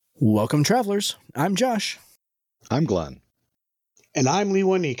Welcome, travelers. I'm Josh. I'm Glenn. And I'm Lee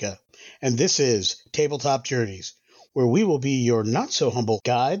Wanika. And this is Tabletop Journeys, where we will be your not-so-humble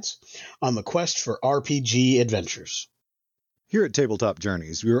guides on the quest for RPG adventures. Here at Tabletop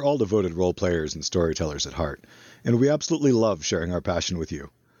Journeys, we are all devoted role players and storytellers at heart, and we absolutely love sharing our passion with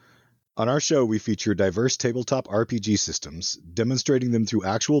you. On our show, we feature diverse tabletop RPG systems, demonstrating them through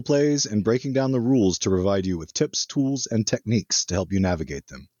actual plays and breaking down the rules to provide you with tips, tools, and techniques to help you navigate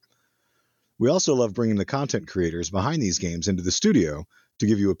them. We also love bringing the content creators behind these games into the studio to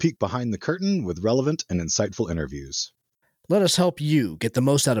give you a peek behind the curtain with relevant and insightful interviews. Let us help you get the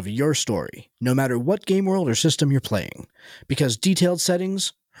most out of your story, no matter what game world or system you're playing. Because detailed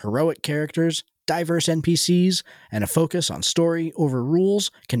settings, heroic characters, diverse NPCs, and a focus on story over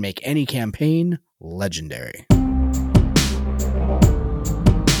rules can make any campaign legendary.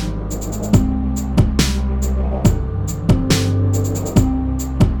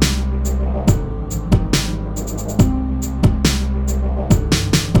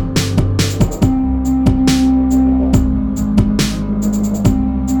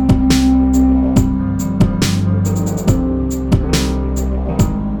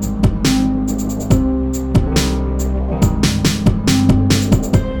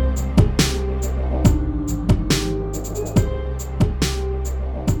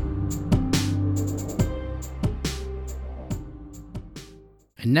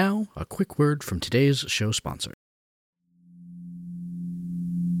 And now, a quick word from today's show sponsor.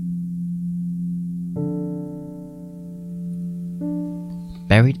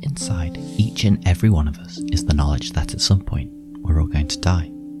 Buried inside each and every one of us is the knowledge that at some point we're all going to die.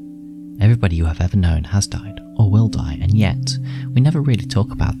 Everybody you have ever known has died or will die, and yet we never really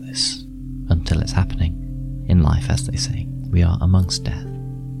talk about this until it's happening. In life, as they say, we are amongst death.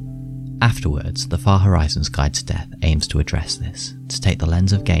 Afterwards, the Far Horizons Guide to Death aims to address this, to take the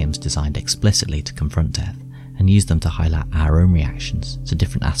lens of games designed explicitly to confront death, and use them to highlight our own reactions to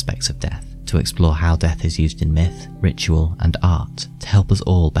different aspects of death, to explore how death is used in myth, ritual, and art, to help us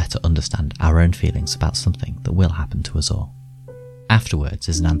all better understand our own feelings about something that will happen to us all. Afterwards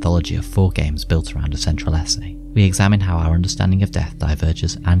is an anthology of 4 games built around a central essay. We examine how our understanding of death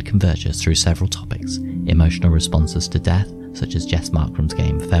diverges and converges through several topics: emotional responses to death, such as Jess Markram's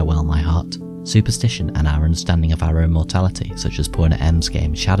game Farewell My Heart; superstition and our understanding of our own mortality, such as Poina M's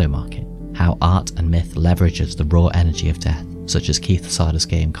game Shadow Market; how art and myth leverages the raw energy of death, such as Keith Asada's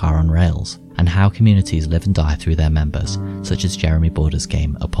game Car on Rails; and how communities live and die through their members, such as Jeremy Border's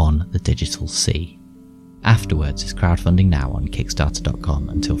game Upon the Digital Sea. Afterwards is crowdfunding now on Kickstarter.com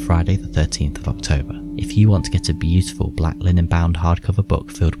until Friday the 13th of October. If you want to get a beautiful black linen-bound hardcover book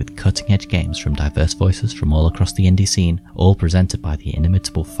filled with cutting-edge games from diverse voices from all across the indie scene, all presented by the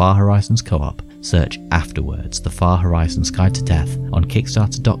inimitable Far Horizons Co-op, search Afterwards, the Far Horizons Guide to Death on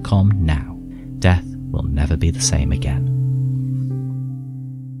Kickstarter.com now. Death will never be the same again.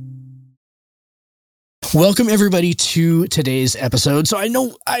 Welcome, everybody, to today's episode. So I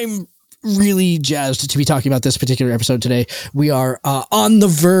know I'm really jazzed to be talking about this particular episode today. We are on the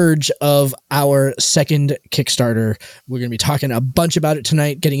verge of our second Kickstarter. We're going to be talking a bunch about it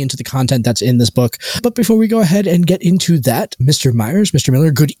tonight, getting into the content that's in this book. But before we go ahead and get into that, Mr. Myers, Mr. Miller,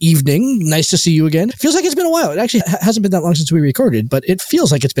 good evening. Nice to see you again. Feels like it's been a while. It actually hasn't been that long since we recorded, but it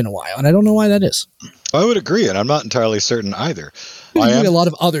feels like it's been a while, and I don't know why that is. I would agree, and I'm not entirely certain either. We're doing a lot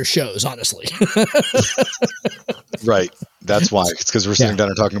of other shows, honestly. Right. That's why. It's because we're sitting down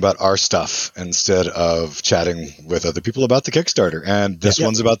and talking about our stuff instead of chatting with other people about the Kickstarter. And this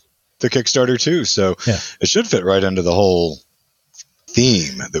one's about the Kickstarter too. So it should fit right into the whole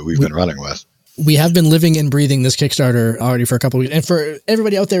theme that we've been running with. We have been living and breathing this Kickstarter already for a couple of weeks. And for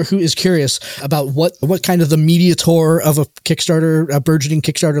everybody out there who is curious about what kind of the media tour of a Kickstarter, a burgeoning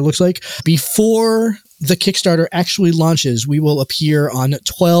Kickstarter looks like, before the Kickstarter actually launches, we will appear on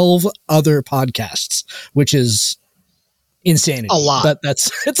 12 other podcasts, which is insanity. A lot.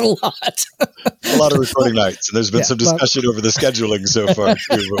 It's a lot. A lot of recording nights, and there's been some discussion over the scheduling so far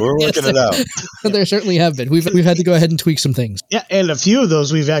too, but we're working it out. There certainly have been. We've had to go ahead and tweak some things. Yeah, and a few of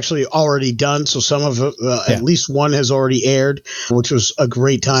those we've actually already done. So some of at least one has already aired, which was a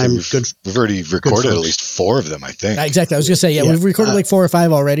great time. So we've already recorded at least 4 of them, I think. Exactly. I was going to say, we've recorded like 4 or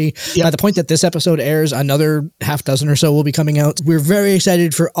 5 already. By the point that this episode airs, another half dozen or so will be coming out. We're very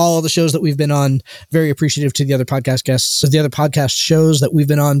excited for all the shows that we've been on. Very appreciative to the other podcast guests, the other podcast shows that we've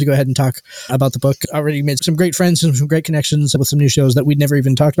been on to go ahead and talk about the book. Already made some great friends and some great connections with some new shows that we'd never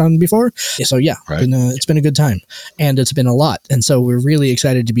even talked on before. So it's been a good time, and it's been a lot. And so we're really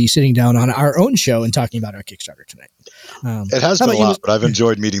excited to be sitting down on our own show and talking about our Kickstarter tonight. It has how been a about you, lot, but I've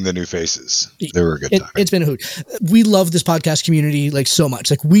enjoyed meeting the new faces. They were a good time. It's been a hoot. We love this podcast community like so much.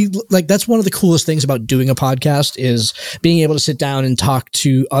 That's one of the coolest things about doing a podcast is being able to sit down and talk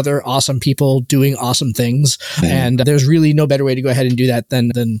to other awesome people doing awesome things. And there's really no better way to go ahead and do that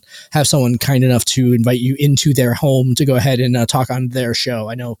than have someone kind enough to invite you into their home to go ahead and talk on their show.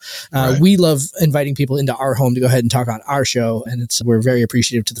 I know we love inviting people into our home to go ahead and talk on our show, and we're very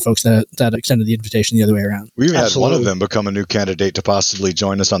appreciative to the folks that extended the invitation the other way around. We even had one of them become a new candidate to possibly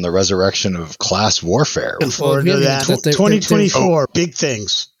join us on the resurrection of class warfare. Looking forward to that. 2024, big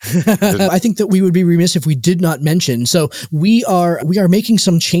things. I think that we would be remiss if we did not mention. So we are making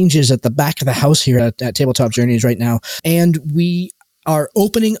some changes at the back of the house here at Tabletop Journeys right now, and we are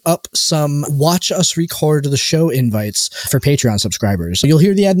opening up some watch us record the show invites for Patreon subscribers. So you'll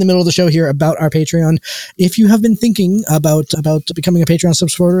hear the ad in the middle of the show here about our Patreon. If you have been thinking about becoming a Patreon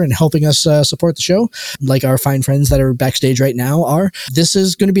supporter and helping us support the show, like our fine friends that are backstage right now are, this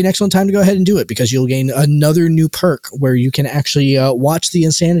is going to be an excellent time to go ahead and do it, because you'll gain another new perk where you can actually watch the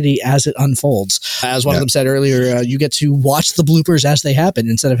insanity as it unfolds. As one of them said earlier, you get to watch the bloopers as they happen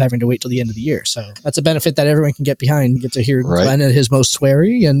instead of having to wait till the end of the year. So that's a benefit that everyone can get behind. You get to hear Glenn at his most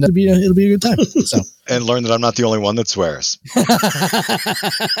sweary, and it'll be a good time. So and learn that I'm not the only one that swears.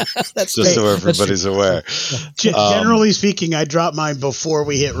 That's just so everybody's aware. Generally speaking, I drop mine before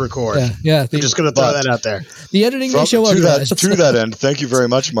we hit record. I'm just going to throw that out there. The editing may show up. To that end, thank you very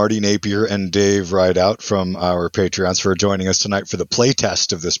much, Marty Napier and Dave Rideout from our Patreons for joining us tonight for the play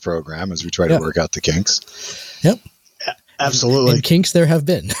test of this program as we try to work out the kinks. Yep. Absolutely. And kinks there have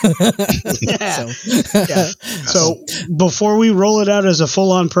been. So before we roll it out as a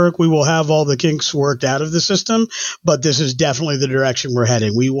full-on perk, we will have all the kinks worked out of the system, but this is definitely the direction we're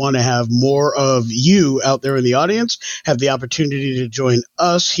heading. We want to have more of you out there in the audience have the opportunity to join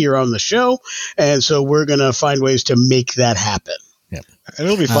us here on the show, and so we're going to find ways to make that happen. And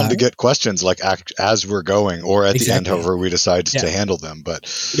it'll be fun to get questions like as we're going or at the end, however we decide to handle them. But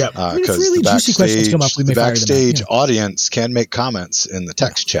because really juicy questions come up, the backstage audience can make comments in the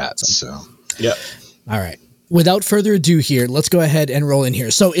text chats. So, all right. Without further ado here, let's go ahead and roll in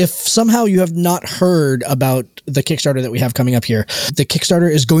here. So if somehow you have not heard about the Kickstarter that we have coming up here, the Kickstarter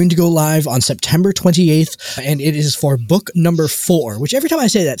is going to go live on September 28th, and it is for book number 4, which every time I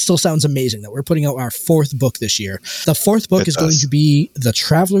say that still sounds amazing that we're putting out our 4th book this year. The 4th book is going to be The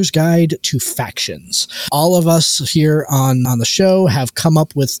Traveler's Guide to Factions. All of us here on the show have come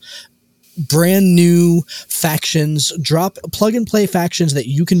up with brand new factions, plug and play factions that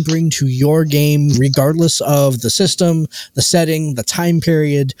you can bring to your game regardless of the system, the setting, the time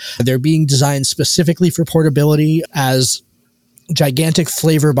period. They're being designed specifically for portability as gigantic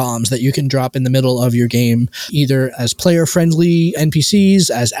flavor bombs that you can drop in the middle of your game, either as player-friendly NPCs,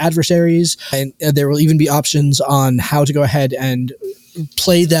 as adversaries, and there will even be options on how to go ahead and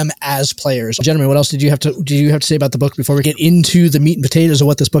play them as players. Gentlemen, what else did you have to say about the book before we get into the meat and potatoes of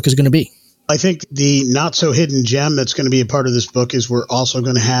what this book is going to be? I think the not so hidden gem that's going to be a part of this book is we're also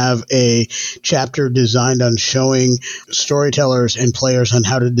going to have a chapter designed on showing storytellers and players on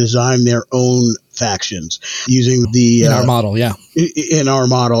how to design their own factions using the in our model, in our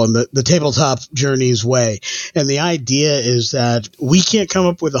model and the tabletop journeys way. And the idea is that we can't come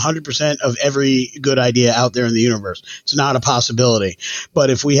up with 100% of every good idea out there in the universe. It's not a possibility. But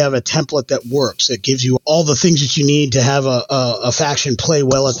if we have a template that works, that gives you all the things that you need to have a faction play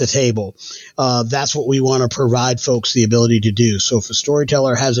well at the table, that's what we want to provide folks the ability to do. So if a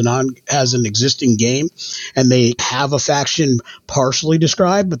storyteller has an existing game and they have a faction partially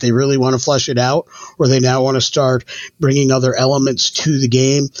described, but they really want to flesh it out, or they now want to start bringing other elements to the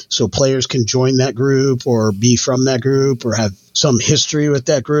game so players can join that group or be from that group or have some history with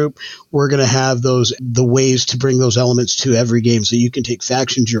that group, we're going to have the ways to bring those elements to every game. So you can take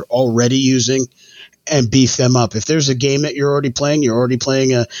factions you're already using and beef them up. If there's a game that you're already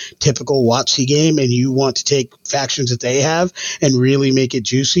playing a typical WotC game, and you want to take factions that they have and really make it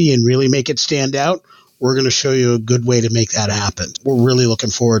juicy and really make it stand out, we're going to show you a good way to make that happen. We're really looking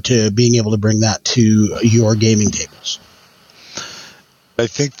forward to being able to bring that to your gaming tables. I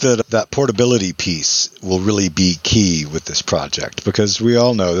think that portability piece will really be key with this project, because we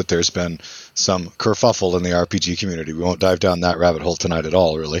all know that there's been some kerfuffle in the RPG community. We won't dive down that rabbit hole tonight at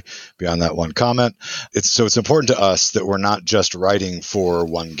all, really, beyond that one comment. It's important to us that we're not just writing for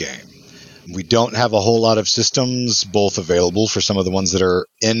one game. We don't have a whole lot of systems, both available for some of the ones that are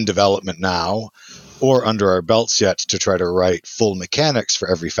in development now or under our belts yet, to try to write full mechanics for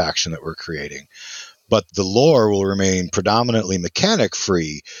every faction that we're creating. but the lore will remain predominantly mechanic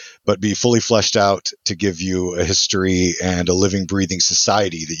free, but be fully fleshed out to give you a history and a living, breathing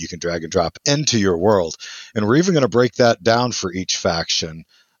society that you can drag and drop into your world. And we're even going to break that down for each faction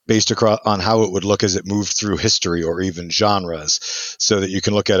based on how it would look as it moved through history or even genres, so that you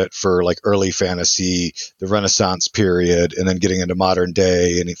can look at it for like early fantasy, the Renaissance period, and then getting into modern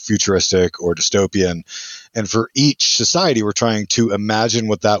day and futuristic or dystopian. And for each society, we're trying to imagine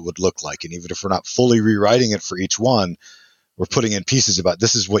what that would look like. And even if we're not fully rewriting it for each one, we're putting in pieces about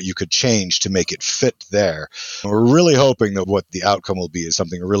this is what you could change to make it fit there. And we're really hoping that what the outcome will be is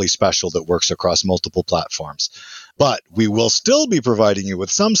something really special that works across multiple platforms. But we will still be providing you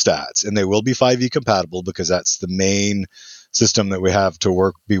with some stats, and they will be 5e compatible because that's the main system that we have to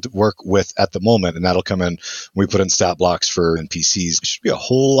work with at the moment, and that'll come in when we put in stat blocks for NPCs. It should be a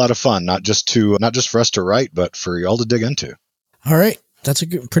whole lot of fun, not just for us to write, but for y'all to dig into. All right. That's a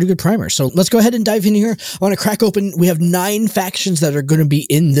pretty good primer. So let's go ahead and dive in here. I want to crack open. We have 9 factions that are going to be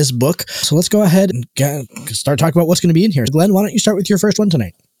in this book. So let's go ahead and start talking about what's going to be in here. Glenn, why don't you start with your first one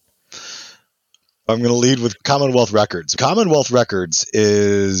tonight? I'm going to lead with Commonwealth Records. Commonwealth Records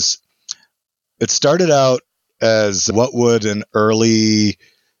it started out as what would an early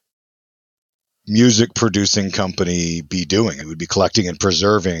music producing company be doing? It would be collecting and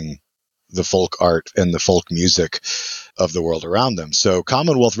preserving the folk art and the folk music of the world around them. So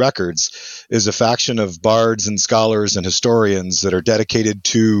Commonwealth Records is a faction of bards and scholars and historians that are dedicated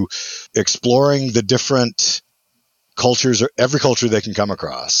to exploring the different cultures, or every culture they can come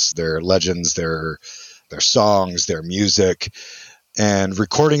across, their legends, their songs, their music, and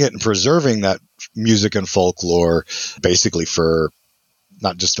recording it and preserving that music and folklore basically for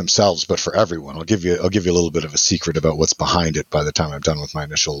not just themselves, but for everyone. I'll give you a little bit of a secret about what's behind it by the time I'm done with my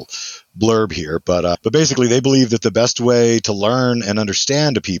initial blurb here. But basically, they believe that the best way to learn and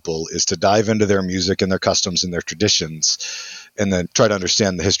understand a people is to dive into their music and their customs and their traditions, and then try to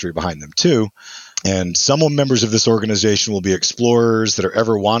understand the history behind them too. And some members of this organization will be explorers that are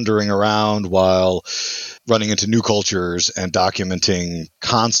ever wandering around while running into new cultures and documenting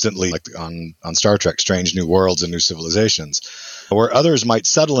constantly, like on Star Trek, strange new worlds and new civilizations, where others might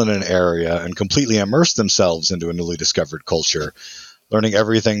settle in an area and completely immerse themselves into a newly discovered culture, learning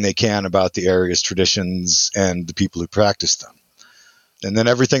everything they can about the area's traditions and the people who practice them. And then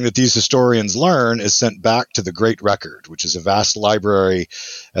everything that these historians learn is sent back to the Great Record, which is a vast library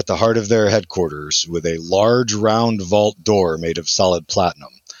at the heart of their headquarters with a large round vault door made of solid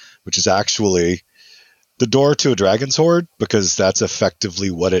platinum, which is actually the door to a dragon's hoard, because that's effectively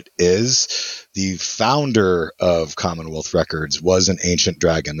what it is. The founder of Commonwealth Records was an ancient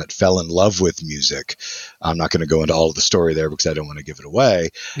dragon that fell in love with music. I'm not going to go into all of the story there because I don't want to give it away.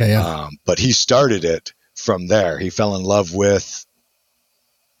 But he started it from there. He fell in love with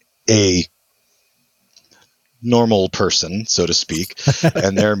a normal person, so to speak,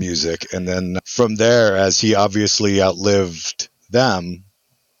 and their music. And then from there, as he obviously outlived them,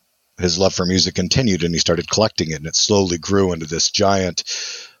 his love for music continued, and he started collecting it, and it slowly grew into this giant,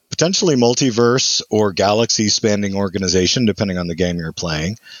 potentially multiverse or galaxy spanning organization, depending on the game you're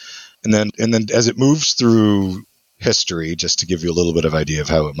playing. And then as it moves through history, just to give you a little bit of idea of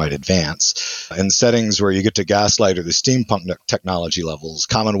how it might advance, in settings where you get to Gaslight or the steampunk technology levels,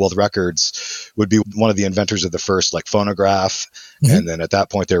 Commonwealth Records would be one of the inventors of the first phonograph. Mm-hmm. And then at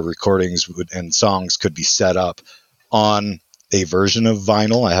that point, their recordings and songs could be set up on a version of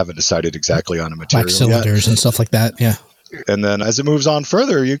vinyl. I haven't decided exactly on a material like cylinders yet. And stuff like that. Yeah. And then as it moves on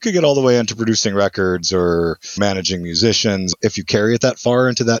further, you could get all the way into producing records or managing musicians if you carry it that far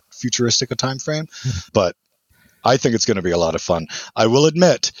into that futuristic a time frame. But I think it's going to be a lot of fun. I will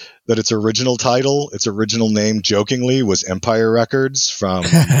admit that its original title, its original name, jokingly, was Empire Records from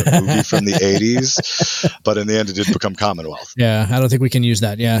a movie from the 80s. But in the end, it did become Commonwealth. Yeah, I don't think we can use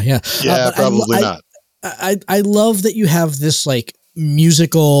that. Yeah. Yeah, probably not. I love that you have this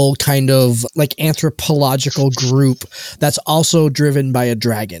musical kind of anthropological group that's also driven by a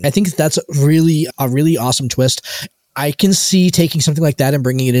dragon. I think that's a really awesome twist. I can see taking something like that and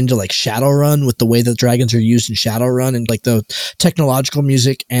bringing it into Shadowrun with the way that dragons are used in Shadowrun and the technological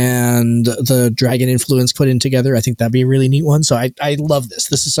music and the dragon influence put in together. I think that'd be a really neat one. So I love this.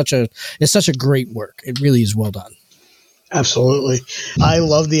 This is it's such a great work. It really is well done. Absolutely. I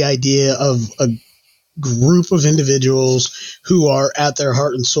love the idea of a group of individuals who are at their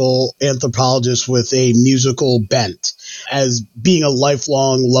heart and soul anthropologists with a musical bent. As being a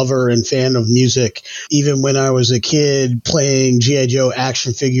lifelong lover and fan of music, even when I was a kid playing G.I. Joe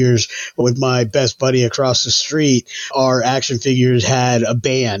action figures with my best buddy across the street, our action figures had a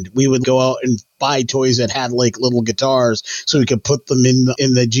band. We would go out and buy toys that had like little guitars so we could put them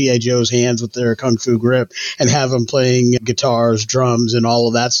in the G.I. Joe's hands with their kung fu grip and have them playing guitars, drums, and all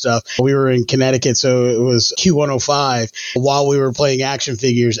of that stuff. We were in Connecticut, so it was Q105 while we were playing action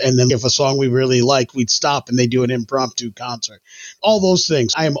figures. And then if a song we really liked, we'd stop and they do an impromptu concert. All those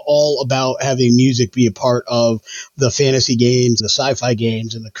things. I am all about having music be a part of the fantasy games, the sci-fi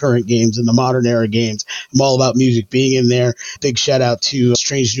games, and the current games, and the modern era games. I'm all about music being in there. Big shout out to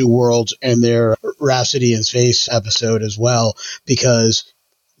Strange New Worlds and their Rhapsody in Space episode as well, because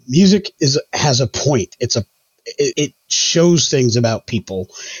music has a point. It shows things about people,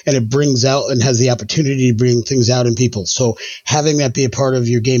 and it brings out and has the opportunity to bring things out in people. So having that be a part of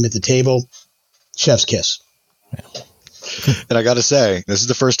your game at the table, chef's kiss. And I got to say, this is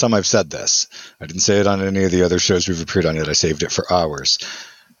the first time I've said this. I didn't say it on any of the other shows we've appeared on yet. I saved it for hours.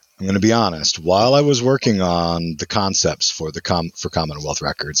 I'm going to be honest. While I was working on the concepts for for Commonwealth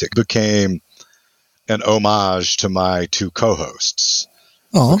Records, it became an homage to my two co-hosts.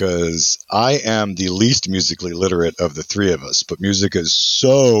 Aww. Because I am the least musically literate of the three of us, but music is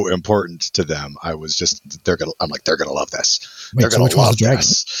so important to them. I'm like, they're gonna love this. Wait, they're gonna love dragon?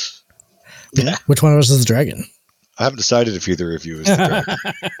 this. Yeah. Which one of us is the dragon? I haven't decided if either of you is the dragon.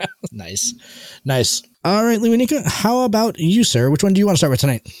 Nice. All right, Lewinika, how about you, sir? Which one do you want to start with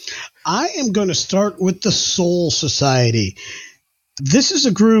tonight? I am going to start with the Soul Society. This is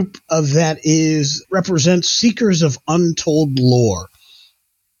a group that represents seekers of untold lore.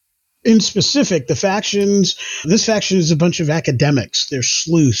 In specific, this faction is a bunch of academics. They're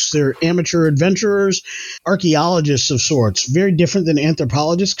sleuths. They're amateur adventurers, archaeologists of sorts. Very different than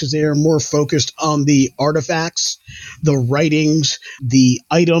anthropologists because they are more focused on the artifacts, the writings, the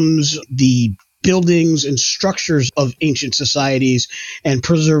items, the buildings and structures of ancient societies and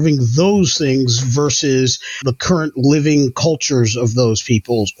preserving those things versus the current living cultures of those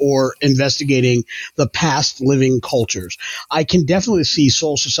peoples or investigating the past living cultures. I can definitely see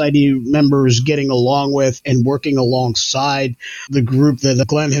Soul Society members getting along with and working alongside the group that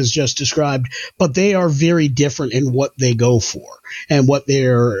Glenn has just described, but they are very different in what they go for and what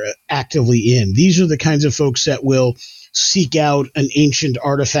they're actively in. These are the kinds of folks that will seek out an ancient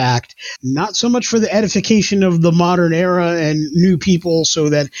artifact, not so much for the edification of the modern era and new people so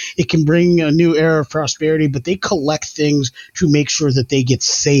that it can bring a new era of prosperity, but they collect things to make sure that they get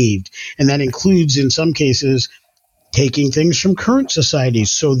saved. And that includes, in some cases, taking things from current societies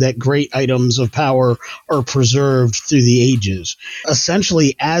so that great items of power are preserved through the ages.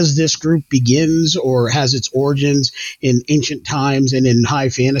 Essentially, as this group begins or has its origins in ancient times and in high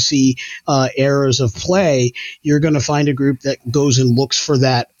fantasy eras of play, you're going to find a group that goes and looks for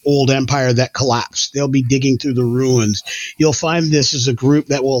that old empire that collapsed. They'll be digging through the ruins. You'll find this as a group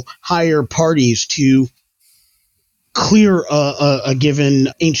that will hire parties to clear a given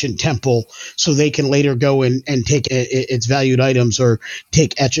ancient temple so they can later go and take its valued items or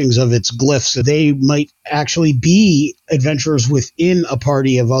take etchings of its glyphs. They might actually be adventurers within a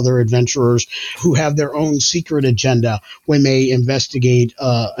party of other adventurers who have their own secret agenda when they investigate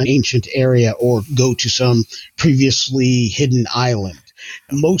an ancient area or go to some previously hidden island.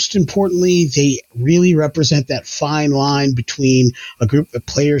 Most importantly, they really represent that fine line between a group that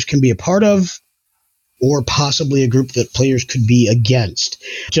players can be a part of or possibly a group that players could be against.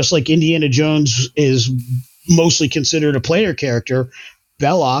 Just like Indiana Jones is mostly considered a player character,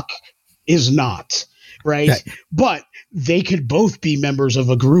 Belloc is not, right? But they could both be members of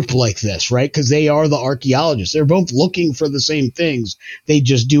a group like this, right? Because they are the archaeologists. They're both looking for the same things. They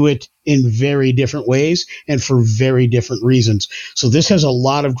just do it in very different ways and for very different reasons. So this has a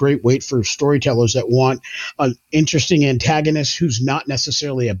lot of great weight for storytellers that want an interesting antagonist who's not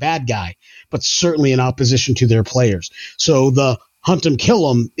necessarily a bad guy, but certainly in opposition to their players. So the hunt them, kill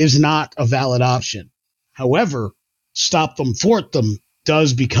them is not a valid option. However, stop them, thwart them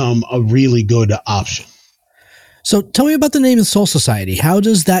does become a really good option. So tell me about the name of Soul Society. How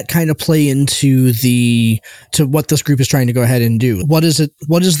does that kind of play into to what this group is trying to go ahead and do? What is it?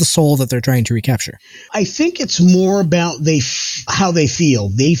 What is the soul that they're trying to recapture? I think it's more about how they feel.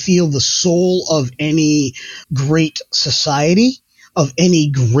 They feel the soul of any great society, of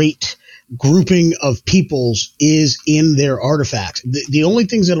any great grouping of peoples is in their artifacts. The only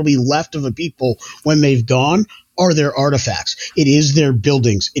things that'll be left of a people when they've gone are their artifacts. It is their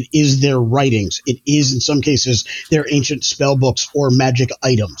buildings. It is their writings. It is, in some cases, their ancient spell books or magic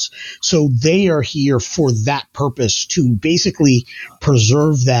items. So they are here for that purpose, to basically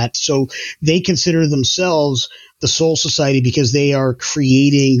preserve that. So they consider themselves the Soul Society because they are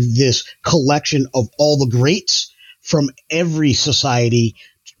creating this collection of all the greats from every society,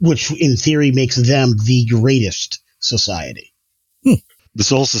 which in theory makes them the greatest society. The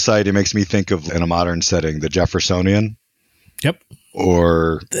Soul Society makes me think of, in a modern setting, the Jeffersonian. Yep.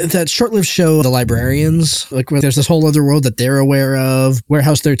 Or that short-lived show, The Librarians, like where there's this whole other world that they're aware of.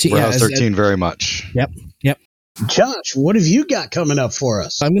 Warehouse 13. Warehouse 13, very much. Yep. Josh, what have you got coming up for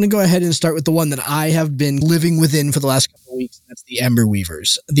us? I'm going to go ahead and start with the one that I have been living within for the last couple of weeks. That's the Ember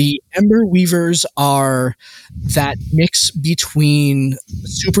Weavers. The Ember Weavers are that mix between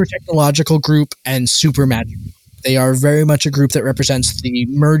super technological group and super magic. They are very much a group that represents the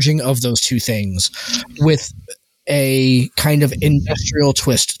merging of those two things with a kind of industrial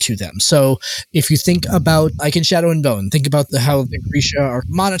twist to them. So if you think about, like in Shadow and Bone, think about how the Grisha are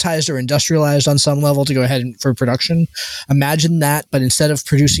monetized or industrialized on some level to go ahead and for production. Imagine that, but instead of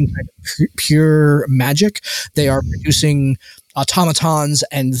producing kind of pure magic, they are producing automatons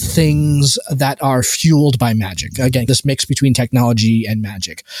and things that are fueled by magic. Again, this mix between technology and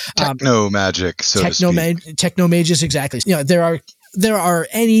magic. Techno magic, so to speak. Techno mages, exactly. You know, there are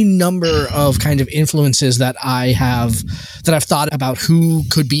any number of kind of influences that I've thought about who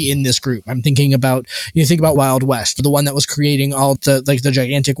could be in this group. I'm thinking about, think about Wild West, the one that was creating all the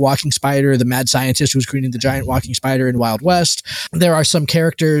gigantic walking spider, the mad scientist who was creating the giant walking spider in Wild West. There are some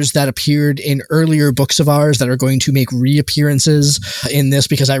characters that appeared in earlier books of ours that are going to make reappearances in this,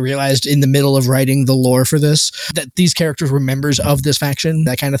 because I realized in the middle of writing the lore for this that these characters were members of this faction,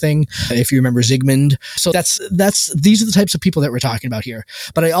 that kind of thing. If you remember Zygmunt. So these are the types of people that we're talking about here.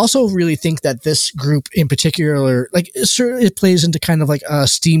 But I also really think that this group in particular, like, certainly it plays into kind of like a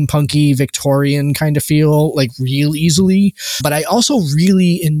steampunky Victorian kind of feel, like real easily. But I also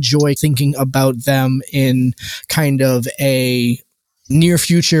really enjoy thinking about them in kind of a near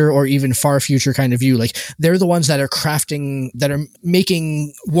future or even far future kind of view. Like, they're the ones that are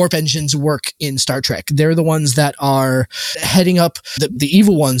making warp engines work in Star Trek. They're the ones that are heading up the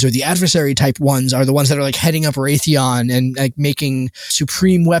evil ones, or the adversary type ones are the ones that are like heading up Raytheon and like making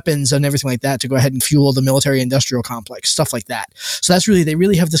supreme weapons and everything like that to go ahead and fuel the military industrial complex, stuff like that. So they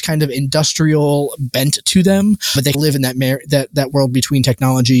really have this kind of industrial bent to them, but they live in that world between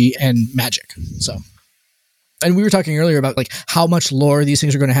technology and magic. So. And we were talking earlier about like how much lore these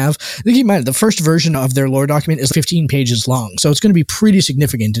things are going to have. Keep in mind, the first version of their lore document is 15 pages long. So it's going to be pretty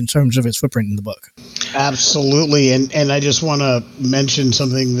significant in terms of its footprint in the book. Absolutely. And I just want to mention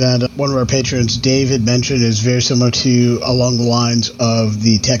something that one of our patrons, David, mentioned is very similar to along the lines of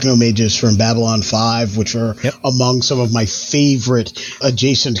the Techno Mages from Babylon 5, which are among some of my favorite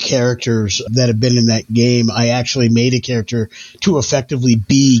adjacent characters that have been in that game. I actually made a character to effectively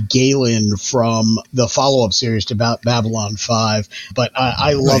be Galen from the follow-up series to Babylon 5, but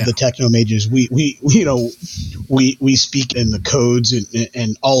I love the Techno Mages. We speak in the codes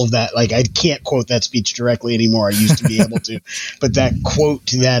and all of that. Like, I can't quote that speech directly anymore. I used to be able to, but that quote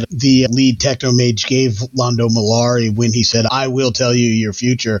that the lead Techno Mage gave Londo Malari when he said, "I will tell you your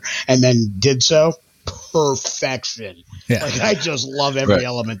future," and then did so, perfection. Yeah. Like, I just love every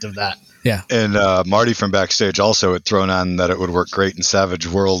element of that. Yeah. And Marty from Backstage also had thrown on that it would work great in Savage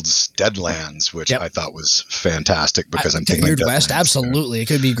Worlds Deadlands, which I thought was fantastic, because I'm thinking Weird West, absolutely. It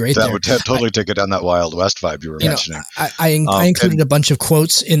could be great. That would totally take it down that Wild West vibe you were mentioning. I included a bunch of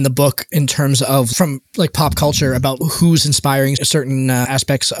quotes in the book in terms of from like pop culture about who's inspiring certain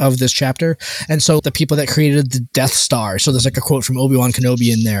aspects of this chapter. And so the people that created the Death Star. So there's like a quote from Obi-Wan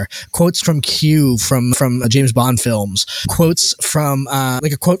Kenobi in there, quotes from Q from James Bond films, quotes from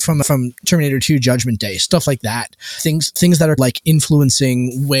like a quote from Terminator 2 Judgment Day, stuff like that. Things that are like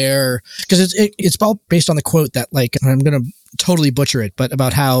influencing where, because it's all based on the quote that, like, I'm going to totally butcher it, but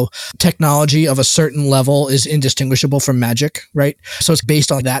about how technology of a certain level is indistinguishable from magic, right? So it's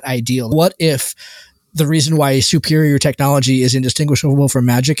based on that ideal. What if the reason why superior technology is indistinguishable from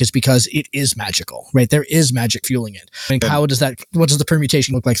magic is because it is magical, right? There is magic fueling it. And what does the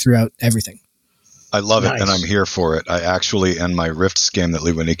permutation look like throughout everything? I love it, and I'm here for it. I actually, in my Rifts game that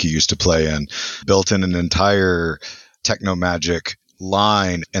Lee Winicki used to play in, built in an entire techno-magic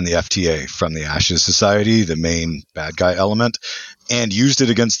line in the FTA from the Ashes Society, the main bad guy element, and used it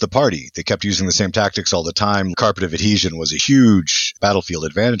against the party. They kept using the same tactics all the time. Carpet of Adhesion was a huge battlefield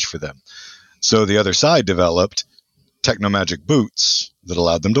advantage for them. So the other side developed techno-magic boots that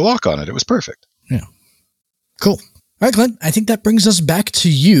allowed them to walk on it. It was perfect. Yeah. Cool. All right, Glenn, I think that brings us back to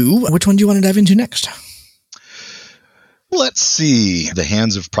you. Which one do you want to dive into next? Let's see. The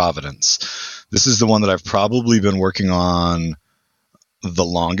Hands of Providence. This is the one that I've probably been working on the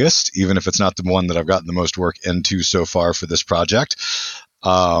longest, even if it's not the one that I've gotten the most work into so far for this project.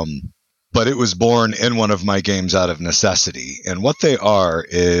 But it was born in one of my games out of necessity. And what they are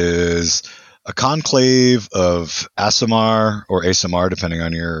is a conclave of Aasimar, or Aasimar, depending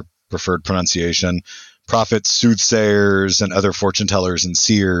on your preferred pronunciation, prophets, soothsayers, and other fortune tellers and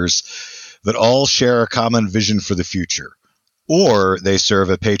seers that all share a common vision for the future. Or they serve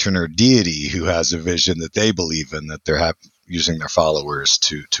a patron or deity who has a vision that they believe in, that they're using their followers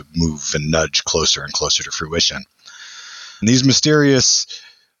to move and nudge closer and closer to fruition. And these mysterious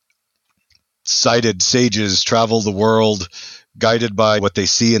sighted sages travel the world, guided by what they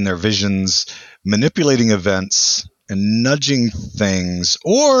see in their visions, manipulating events and nudging things,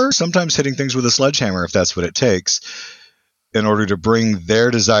 or sometimes hitting things with a sledgehammer if that's what it takes, in order to bring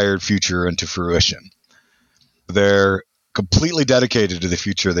their desired future into fruition. They're completely dedicated to the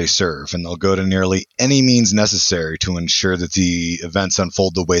future they serve, and they'll go to nearly any means necessary to ensure that the events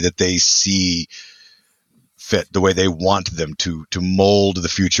unfold the way that they see fit, the way they want them to mold the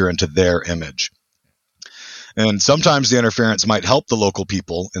future into their image. And sometimes the interference might help the local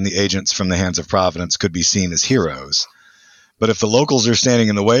people, and the agents from the hands of Providence could be seen as heroes. But if the locals are standing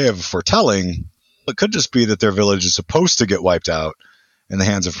in the way of foretelling, it could just be that their village is supposed to get wiped out, and the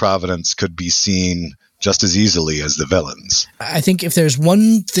hands of Providence could be seen just as easily as the villains. I think if there's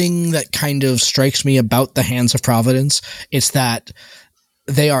one thing that kind of strikes me about the hands of Providence, it's that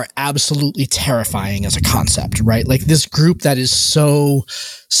they are absolutely terrifying as a concept, right? Like this group that is so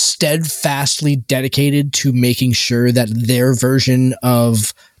steadfastly dedicated to making sure that their version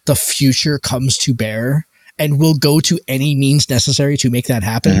of the future comes to bear and will go to any means necessary to make that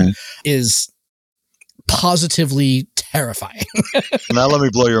happen is positively terrifying. Now let me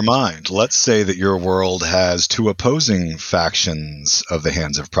blow your mind. Let's say that your world has two opposing factions of the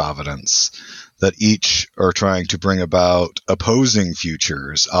Hands of Providence that each are trying to bring about opposing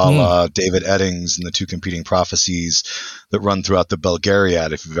futures, a la David Eddings and the two competing prophecies that run throughout the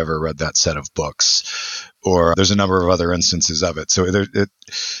Belgariad, if you've ever read that set of books. Or there's a number of other instances of it. So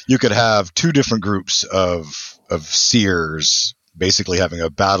you could have two different groups of seers basically having a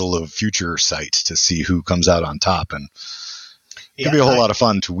battle of future sight to see who comes out on top. And it could be a whole lot of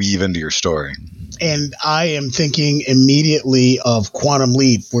fun to weave into your story. And I am thinking immediately of Quantum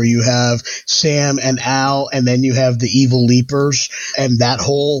Leap, where you have Sam and Al, and then you have the evil Leapers, and that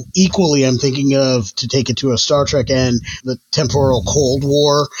whole equally I'm thinking of, to take it to a Star Trek end, the temporal Cold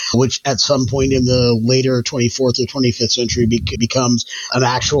War, which at some point in the later 24th or 25th century becomes an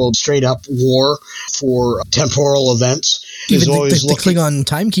actual straight up war for temporal events. Even the Klingon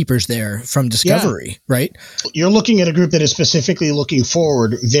timekeepers there from Discovery, right? You're looking at a group that is specifically looking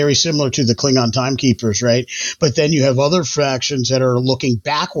forward, very similar to the Klingon timekeepers, right? But then you have other factions that are looking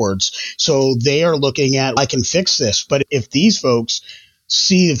backwards. So they are looking at, I can fix this. But if these folks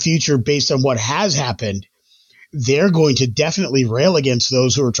see the future based on what has happened, they're going to definitely rail against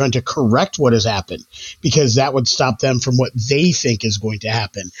those who are trying to correct what has happened, because that would stop them from what they think is going to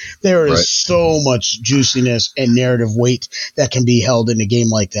happen. There is so much juiciness and narrative weight that can be held in a game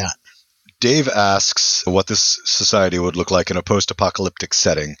like that. Dave asks what this society would look like in a post-apocalyptic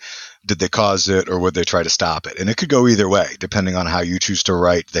setting. Did they cause it, or would they try to stop it? And it could go either way, depending on how you choose to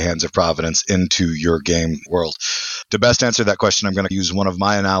write the Hands of Providence into your game world. To best answer that question, I'm going to use one of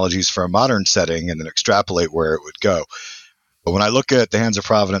my analogies for a modern setting and then extrapolate where it would go. But when I look at the Hands of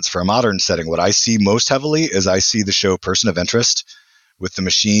Providence for a modern setting, what I see most heavily is I see the show Person of Interest, with the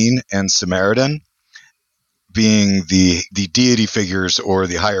Machine and Samaritan being the deity figures or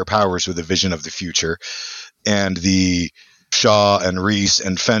the higher powers with a vision of the future, and the Shaw and Reese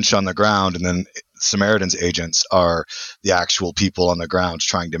and Finch on the ground, and then Samaritan's agents are the actual people on the ground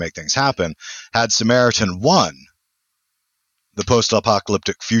trying to make things happen. Had Samaritan won, the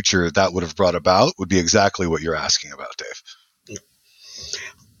post-apocalyptic future that would have brought about would be exactly what you're asking about, Dave.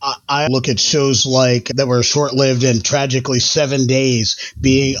 I look at shows like that were short-lived and tragically 7 days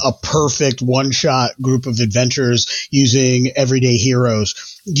being a perfect one-shot group of adventurers using everyday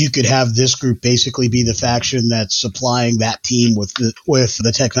heroes. You could have this group basically be the faction that's supplying that team with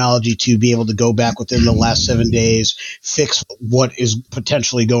the technology to be able to go back within the last 7 days, fix what is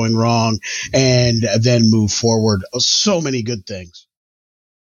potentially going wrong, and then move forward. So many good things.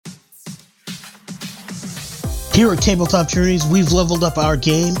 Here at Tabletop Journeys, we've leveled up our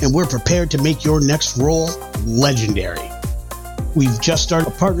game, and we're prepared to make your next roll legendary. We've just started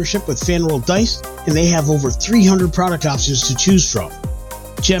a partnership with FanRoll Dice, and they have over 300 product options to choose from.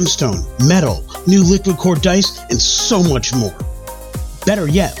 Gemstone, metal, new liquid core dice, and so much more. Better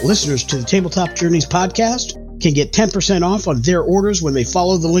yet, listeners to the Tabletop Journeys podcast can get 10% off on their orders when they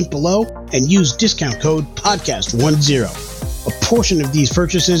follow the link below and use discount code PODCAST10. A portion of these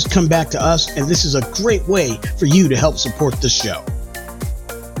purchases come back to us, and this is a great way for you to help support the show.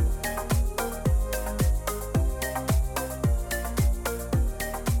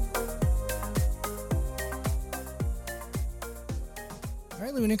 All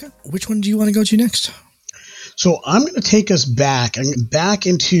right, Lunica, which one do you want to go to next? So I'm going to take us back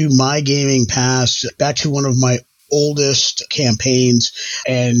into my gaming past, back to one of my oldest campaigns,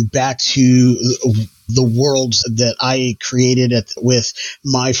 and back to the worlds that I created with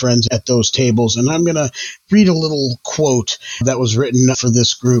my friends at those tables. And I'm going to read a little quote that was written for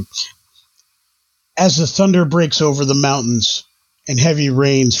this group. As the thunder breaks over the mountains and heavy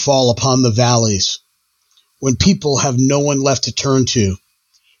rains fall upon the valleys, when people have no one left to turn to,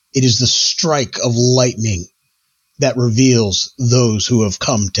 it is the strike of lightning that reveals those who have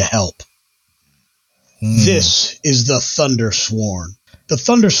come to help. This is the Thundersworn. The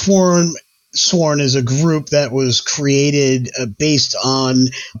Thundersworn is a group that was created based on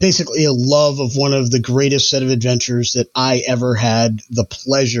basically a love of one of the greatest set of adventures that I ever had the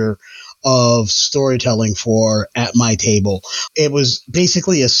pleasure of storytelling for at my table. It was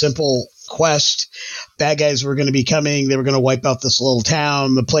basically a simple quest. Bad guys were going to be coming. They were going to wipe out this little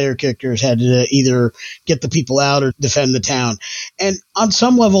town. The player characters had to either get the people out or defend the town. And on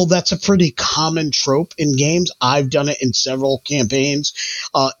some level, that's a pretty common trope in games. I've done it in several campaigns.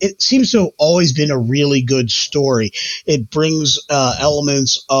 It seems to have always been a really good story. It brings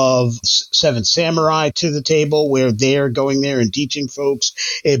elements of Seven Samurai to the table, where they're going there and teaching folks.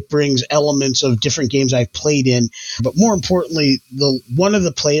 It brings elements of different games I've played in. But more importantly, one of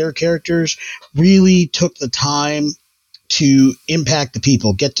the player characters really took the time to impact the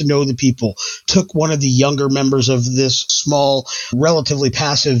people, get to know the people, took one of the younger members of this small, relatively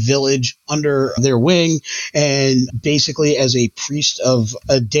passive village under their wing, and basically as a priest of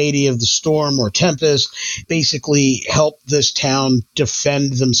a deity of the storm or tempest, basically helped this town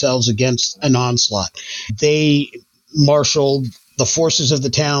defend themselves against an onslaught. They marshaled the forces of the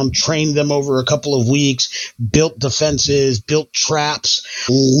town, trained them over a couple of weeks, built defenses, built traps,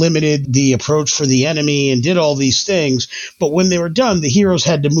 limited the approach for the enemy, and did all these things. But when they were done, the heroes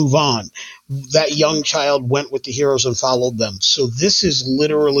had to move on. That young child went with the heroes and followed them. So this is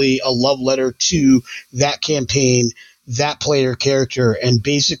literally a love letter to that campaign, that player character, and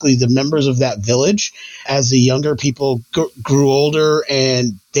basically the members of that village. As the younger people grew older,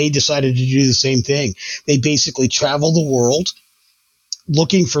 and they decided to do the same thing. They basically travel the world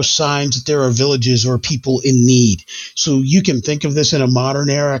looking for signs that there are villages or people in need. So you can think of this in a modern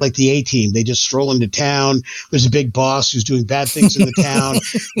era, like the A-Team. They just stroll into town. There's a big boss who's doing bad things in the town.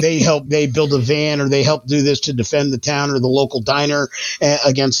 They build a van, or they help do this to defend the town or the local diner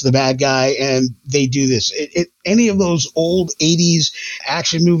against the bad guy. And they do this. Any of those old 80s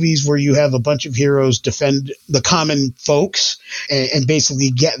action movies where you have a bunch of heroes defend the common folks and basically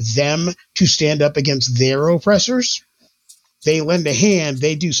get them to stand up against their oppressors. They lend a hand,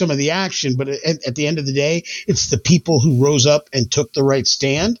 they do some of the action, but at the end of the day, it's the people who rose up and took the right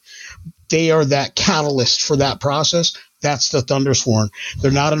stand. They are that catalyst for that process. That's the Thundersworn.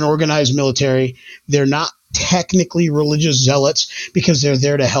 They're not an organized military. They're not technically religious zealots because they're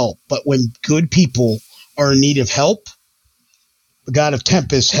there to help. But when good people are in need of help, the god of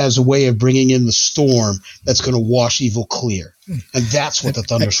Tempest has a way of bringing in the storm that's going to wash evil clear. And that's what the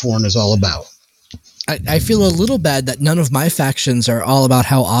Thundersworn is all about. I feel a little bad that none of my factions are all about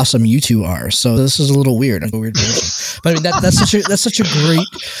how awesome you two are. So this is a little weird. But I mean, that's such a great.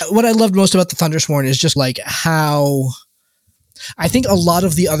 What I loved most about the Thundersworn is just like how I think a lot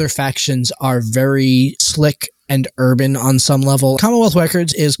of the other factions are very slick and urban on some level. Commonwealth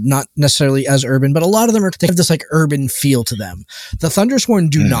Records is not necessarily as urban, but a lot of them they have this like urban feel to them. The Thundersworn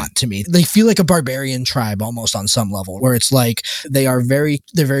do not to me. They feel like a barbarian tribe almost on some level, where it's like they're very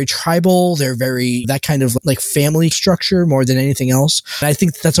tribal. They're very that kind of like family structure more than anything else. And I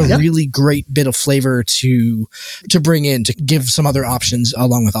think that's a really great bit of flavor to bring in, to give some other options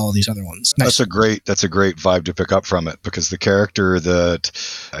along with all of these other ones. Nice. That's a great vibe to pick up from it, because the character that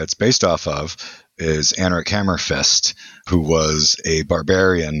it's based off of is Anric Hammerfist, who was a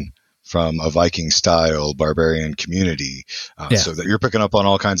barbarian from a Viking-style barbarian community. So that you're picking up on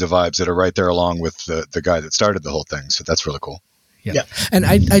all kinds of vibes that are right there along with the guy that started the whole thing. So that's really cool. Yeah. And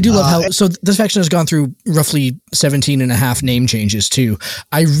I do love how, so this faction has gone through roughly 17 and a half name changes too.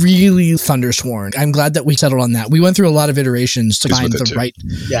 I really Thundersworn. I'm glad that we settled on that. We went through a lot of iterations to find the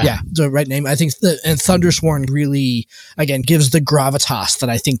right name. I think and Thundersworn really, again, gives the gravitas that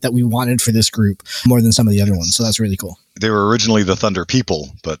I think that we wanted for this group more than some of the other ones. So that's really cool. They were originally the Thunder People,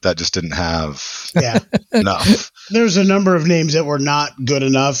 but that just didn't have enough. There's a number of names that were not good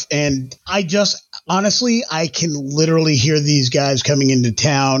enough. And honestly, I can literally hear these guys coming into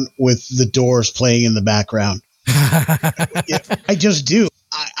town with the Doors playing in the background. I just do.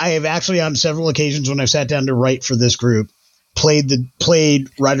 I have actually on several occasions when I've sat down to write for this group, played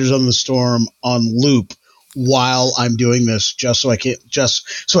Riders on the Storm on loop while I'm doing this, just so I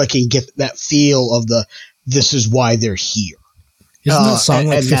can get that feel of the this is why they're here. Isn't that song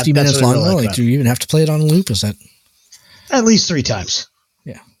like 50 minutes long though? Like, do you even have to play it on a loop? Is that at least 3 times?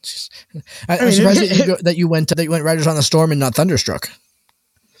 Yeah. I'm surprised that you went Riders on the Storm and not Thunderstruck.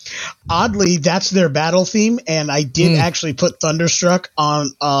 Oddly, that's their battle theme, and I did actually put Thunderstruck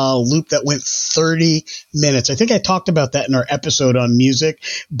on a loop that went 30 minutes. I think I talked about that in our episode on music,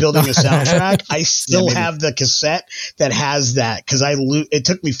 building a soundtrack. I still have the cassette that has that because it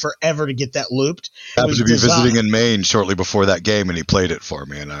took me forever to get that looped. I happened to be visiting in Maine shortly before that game, and he played it for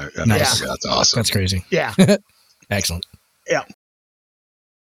me, and nice. That's awesome. That's crazy. Yeah. Excellent. Yeah.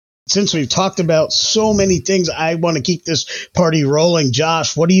 Since we've talked about so many things, I want to keep this party rolling.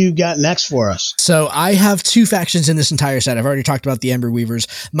 Josh, what do you got next for us? So I have 2 factions in this entire set. I've already talked about the Ember Weavers.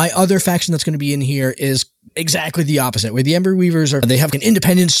 My other faction that's going to be in here is exactly the opposite, where the Ember Weavers they have an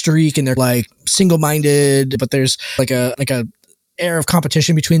independent streak and they're like single-minded, but there's like a air of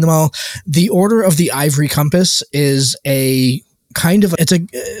competition between them all. The Order of the Ivory Compass is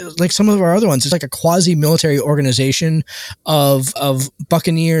like some of our other ones. It's like a quasi-military organization of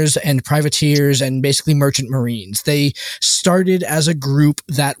buccaneers and privateers and basically merchant marines. They started as a group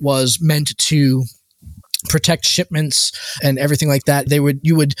that was meant to protect shipments and everything like that.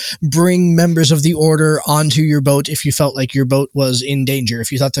 You would bring members of the order onto your boat if you felt like your boat was in danger,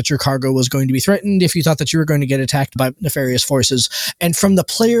 if you thought that your cargo was going to be threatened, if you thought that you were going to get attacked by nefarious forces. And from the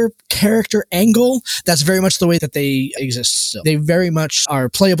player character angle, that's very much the way that they exist still. They very much are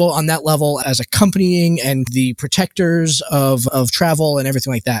playable on that level as accompanying and the protectors of travel and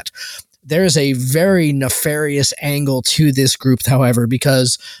everything like that. There is a very nefarious angle to this group, however,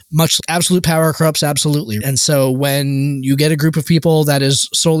 because absolute power corrupts absolutely. And so when you get a group of people that is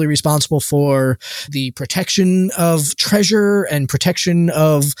solely responsible for the protection of treasure and protection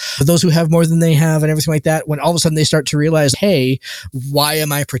of those who have more than they have and everything like that, when all of a sudden they start to realize, hey, why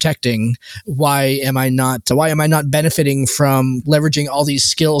am I protecting? Why am I not benefiting from leveraging all these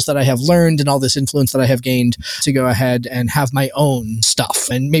skills that I have learned and all this influence that I have gained to go ahead and have my own stuff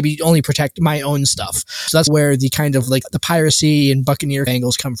and maybe only protect my own stuff. So that's where the kind of like the piracy and buccaneer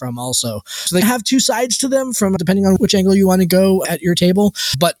angles come from also. So they have 2 sides to them from depending on which angle you want to go at your table.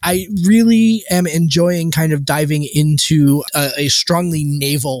 But I really am enjoying kind of diving into a strongly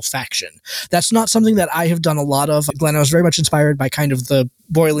naval faction. That's not something that I have done a lot of. Glenn, I was very much inspired by kind of the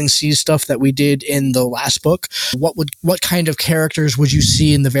Boiling Seas stuff that we did in the last book. What kind of characters would you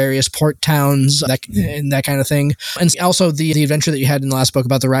see in the various port towns and that kind of thing? And also the adventure that you had in the last book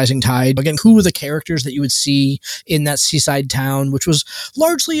about the Rising Tide. Again, who were the characters that you would see in that seaside town, which was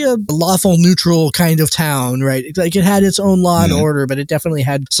largely a lawful neutral kind of town, right? Like it had its own law and order, but it definitely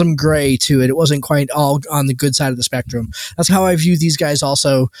had some gray to it. It wasn't quite all on the good side of the spectrum. That's how I view these guys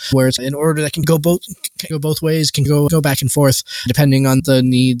also, where it's an order that can go both ways, can go back and forth depending on the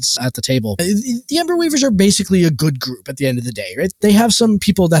needs at the table. The Ember Weavers are basically a good group at the end of the day, right? They have some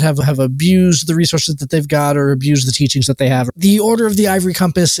people that have abused the resources that they've got or abused the teachings that they have. The Order of the Ivory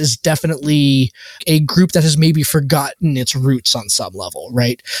Compass is definitely a group that has maybe forgotten its roots on some level,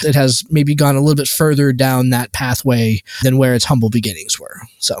 right? It has maybe gone a little bit further down that pathway than where its humble beginnings were.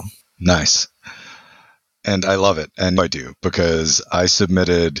 So nice. And I love it. And I do, because I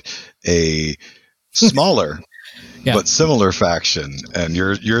submitted a smaller but similar faction, and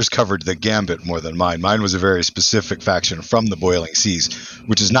yours covered the gambit more than mine. Mine was a very specific faction from the Boiling Seas,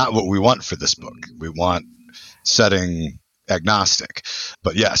 which is not what we want for this book. We want setting agnostic.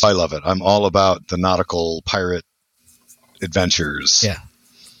 But yes, I love it. I'm all about the nautical pirate adventures.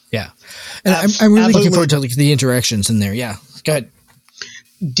 Yeah. And I'm really looking forward to like the interactions in there. Yeah. Go ahead.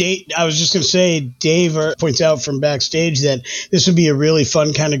 I was just going to say, Dave points out from backstage that this would be a really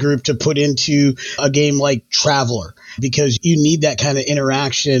fun kind of group to put into a game like Traveler, because you need that kind of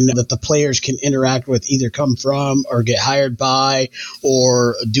interaction that the players can interact with, either come from or get hired by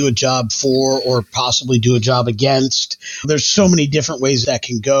or do a job for or possibly do a job against. There's so many different ways that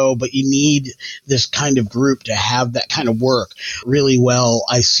can go, but you need this kind of group to have that kind of work really well.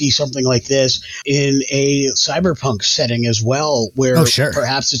 I see something like this in a cyberpunk setting as well, where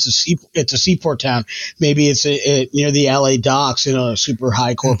perhaps it's a seaport town. Maybe it's near the LA docks in a super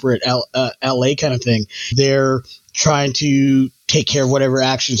high corporate LA kind of thing. They're trying to take care of whatever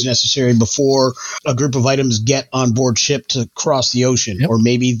actions necessary before a group of items get on board ship to cross the ocean. Or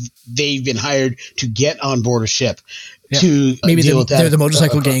maybe they've been hired to get on board a ship to maybe deal with that. They're the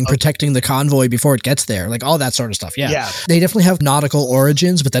motorcycle gang protecting the convoy before it gets there, like all that sort of stuff. They definitely have nautical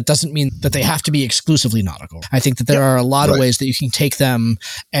origins, but that doesn't mean that they have to be exclusively nautical. I think that there are a lot of ways that you can take them,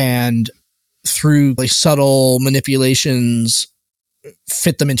 and through like subtle manipulations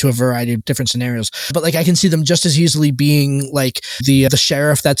fit them into a variety of different scenarios. But like I can see them just as easily being like the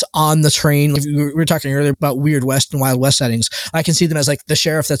sheriff that's on the train. Like we were talking earlier about Weird West and Wild West settings. I can see them as like the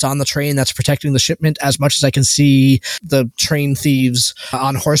sheriff that's on the train that's protecting the shipment as much as I can see the train thieves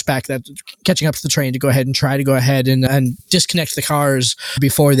on horseback that catching up to the train to go ahead and disconnect the cars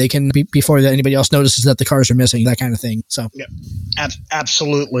before anybody else notices that the cars are missing, that kind of thing. So yeah,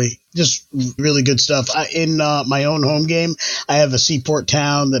 absolutely. Just really good stuff. In my own home game, I have a seaport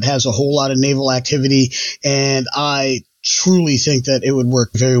town that has a whole lot of naval activity, and I truly think that it would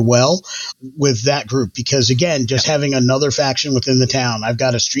work very well with that group because, again, just having another faction within the town. I've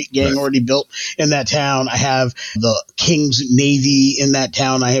got a street gang already built in that town. I have the King's Navy in that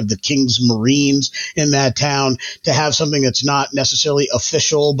town. I have the King's Marines in that town. To have something that's not necessarily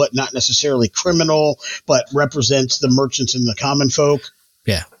official, but not necessarily criminal, but represents the merchants and the common folk.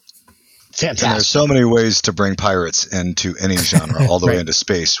 Yeah. Fantastic. And there's so many ways to bring pirates into any genre, all the way into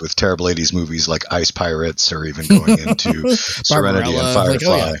space with terrible 80s movies like Ice Pirates or even going into Serenity and Firefly. Like,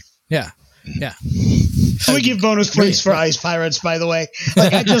 oh yeah. Can we give bonus points for Ice Pirates, by the way?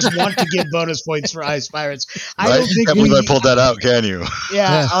 Like, I just want to give bonus points for Ice Pirates. I don't think can't believe I pulled that out, can you?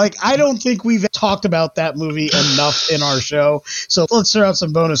 Yeah, like I don't think we've talked about that movie enough in our show. So let's throw out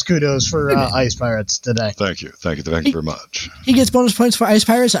some bonus kudos for Ice Pirates today. Thank you very much. He gets bonus points for Ice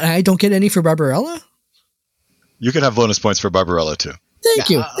Pirates, and I don't get any for Barbarella? You can have bonus points for Barbarella, too.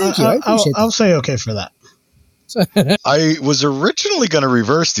 Thank you. I appreciate I'll say okay for that. I was originally going to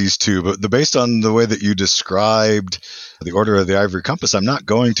reverse these two, but based on the way that you described the Order of the Ivory Compass, I'm not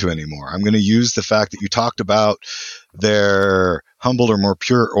going to anymore. I'm going to use the fact that you talked about their humble or more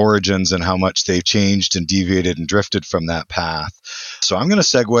pure origins and how much they've changed and deviated and drifted from that path. So I'm going to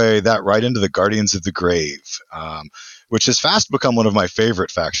segue that right into the Guardians of the Grave, which has fast become one of my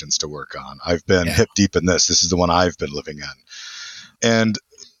favorite factions to work on. I've been hip deep in this. This is the one I've been living in. And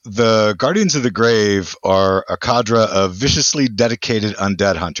the Guardians of the Grave are a cadre of viciously dedicated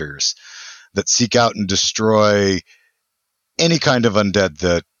undead hunters that seek out and destroy any kind of undead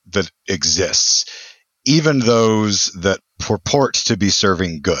that exists, even those that purport to be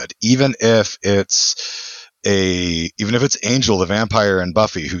serving good, even if it's Angel the vampire and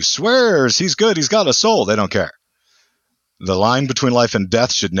Buffy who swears he's good, he's got a soul. They don't care. The line between life and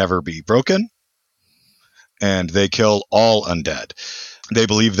death should never be broken, and they kill all undead. They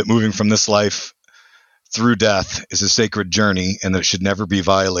believe that moving from this life through death is a sacred journey and that it should never be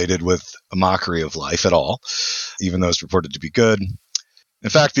violated with a mockery of life at all, even though it's reported to be good. In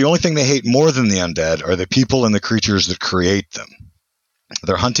fact, the only thing they hate more than the undead are the people and the creatures that create them.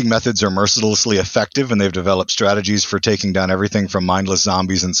 Their hunting methods are mercilessly effective, and they've developed strategies for taking down everything from mindless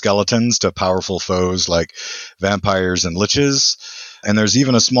zombies and skeletons to powerful foes like vampires and liches. And there's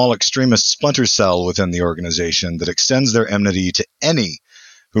even a small extremist splinter cell within the organization that extends their enmity to any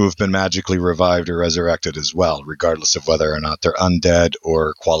who have been magically revived or resurrected as well, regardless of whether or not they're undead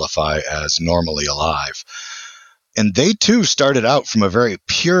or qualify as normally alive. And they, too, started out from a very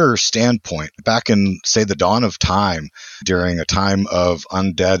pure standpoint back in, say, the dawn of time, during a time of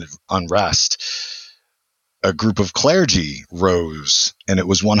undead unrest. A group of clergy rose, and it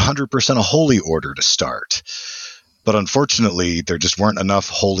was 100% a holy order to start. But unfortunately, there just weren't enough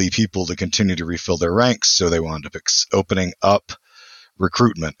holy people to continue to refill their ranks, so they wound up opening up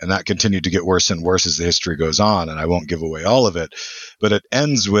recruitment, and that continued to get worse and worse as the history goes on, and I won't give away all of it, but it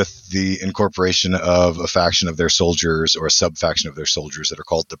ends with the incorporation of a faction of their soldiers, or a sub-faction of their soldiers, that are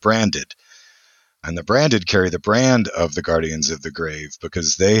called the Branded. And the Branded carry the brand of the Guardians of the Grave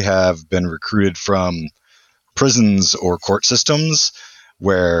because they have been recruited from prisons or court systems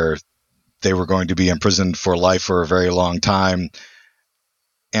where they were going to be imprisoned for life for a very long time,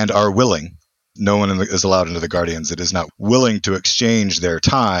 and are willing. No one is allowed into the Guardians that is not willing to exchange their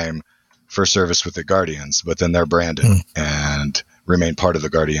time for service with the Guardians, but then they're branded and remain part of the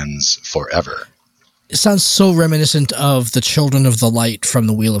Guardians forever. It sounds so reminiscent of the Children of the Light from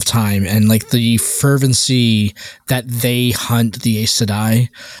the Wheel of Time, and like the fervency that they hunt the Aes Sedai.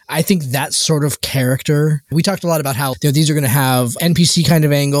 I think that sort of character, we talked a lot about how these are going to have NPC kind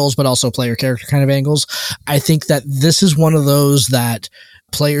of angles, but also player character kind of angles. I think that this is one of those that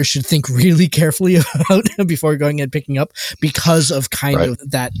players should think really carefully about before going and picking up, because of kind of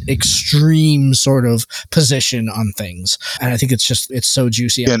that extreme sort of position on things. And I think it's so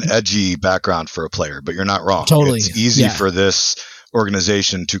juicy. An edgy background for a player, but you're not wrong. Totally. It's easy for this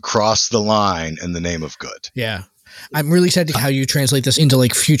organization to cross the line in the name of good. Yeah. I'm really excited how you translate this into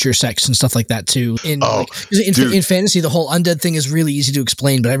like future sex and stuff like that too. In fantasy, the whole undead thing is really easy to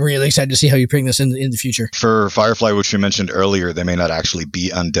explain, but I'm really excited to see how you bring this in the future. For Firefly, which we mentioned earlier, they may not actually be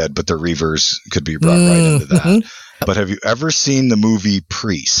undead, but the Reavers could be brought right into that. Mm-hmm. But have you ever seen the movie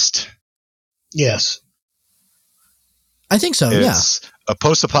Priest? Yes. I think so, it's a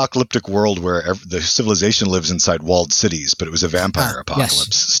post-apocalyptic world where the civilization lives inside walled cities, but it was a vampire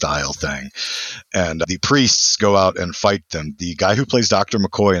apocalypse style thing. And the priests go out and fight them. The guy who plays Dr.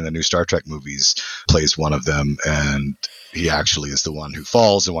 McCoy in the new Star Trek movies plays one of them, and he actually is the one who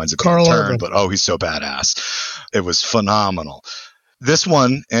falls and winds up being turned, but he's so badass. It was phenomenal. This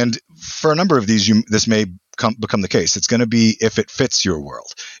one, and for a number of these, this may become the case. It's going to be if it fits your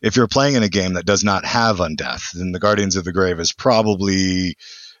world. If you're playing in a game that does not have undeath, then the Guardians of the Grave is probably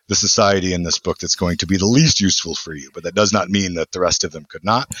the society in this book that's going to be the least useful for you. But that does not mean that the rest of them could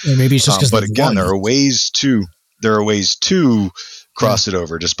not. Or maybe it's just because. But again, there are ways to cross it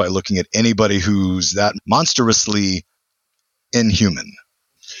over just by looking at anybody who's that monstrously inhuman.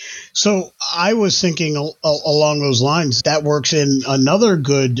 So I was thinking along those lines, that works in another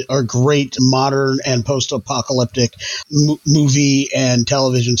good or great modern and post-apocalyptic movie and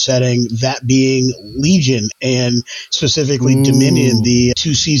television setting, that being Legion, and specifically Dominion, the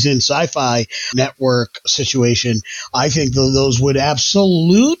 2-season sci-fi network situation. I think those would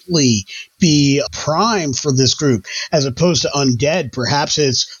absolutely be prime for this group, as opposed to undead. Perhaps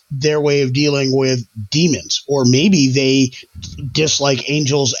it's their way of dealing with demons, or maybe they dislike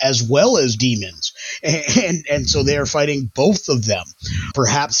angels as well as demons, and so they are fighting both of them.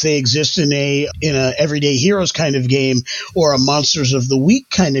 Perhaps they exist in a everyday heroes kind of game, or a monsters of the week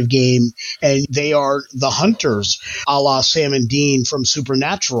kind of game, and they are the hunters, a la Sam and Dean from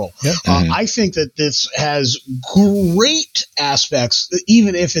Supernatural. Yep. I think that this has great aspects,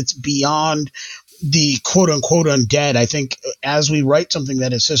 even if it's beyond the quote-unquote undead. I think as we write something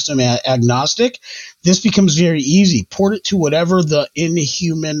that is system agnostic, this becomes very easy. Port it to whatever the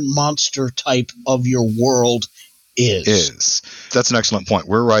inhuman monster type of your world is. That's an excellent point.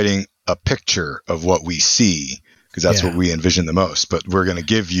 We're writing a picture of what we see, because that's what we envision the most, but we're going to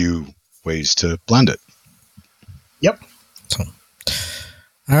give you ways to blend it. Yep. So,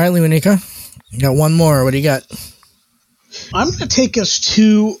 all right, Leonika, you got one more. What do you got? I'm going to take us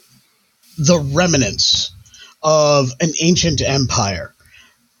to the remnants of an ancient empire.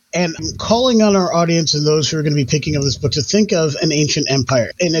 And I'm calling on our audience and those who are going to be picking up this book to think of an ancient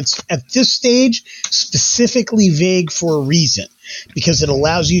empire. And it's at this stage specifically vague for a reason, because it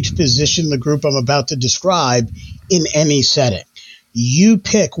allows you to position the group I'm about to describe in any setting. You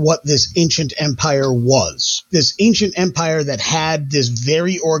pick what this ancient empire was. This ancient empire that had this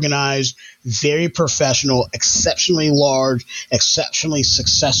very organized, very professional, exceptionally large, exceptionally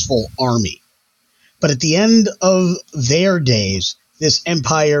successful army. But at the end of their days, this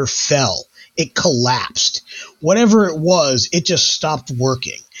empire fell. It collapsed. Whatever it was, it just stopped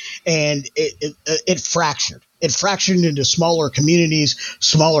working. And it fractured. It fractured into smaller communities,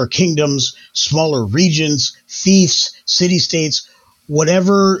 smaller kingdoms, smaller regions, fiefs, city-states,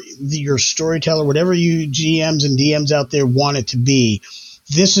 whatever your storyteller, whatever you GMs and DMs out there want it to be.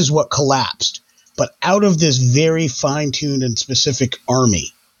 This is what collapsed. But out of this very fine-tuned and specific army,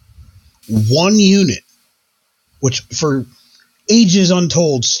 one unit, which for ages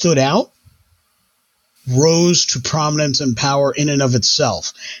untold stood out, rose to prominence and power in and of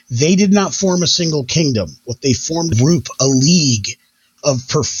itself. They did not form a single kingdom. What they formed, a league of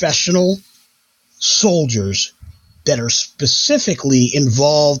professional soldiers that are specifically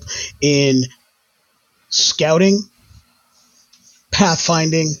involved in scouting,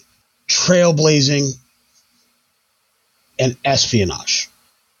 pathfinding, trailblazing, and espionage.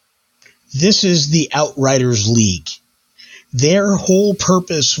 This is the Outriders League. Their whole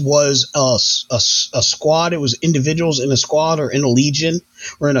purpose was a squad. It was individuals in a squad or in a legion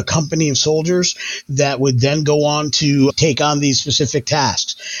or in a company of soldiers that would then go on to take on these specific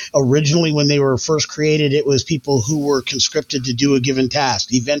tasks. Originally, when they were first created, it was people who were conscripted to do a given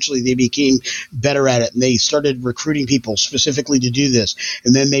task. Eventually, they became better at it, and they started recruiting people specifically to do this.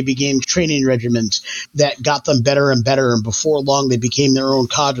 And then they began training regiments that got them better and better. And before long, they became their own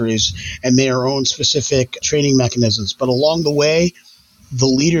cadres and their own specific training mechanisms. But along the way, the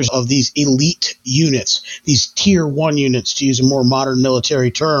leaders of these elite units, these tier 1 units, to use a more modern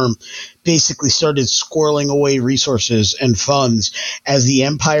military term, basically started squirreling away resources and funds. As the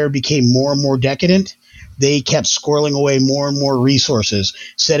empire became more and more decadent, they kept squirreling away more and more resources,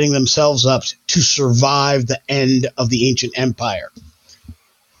 setting themselves up to survive the end of the ancient empire.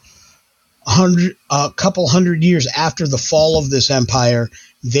 A couple hundred years after the fall of this empire,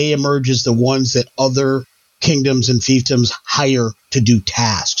 they emerge as the ones that other kingdoms and fiefdoms hire to do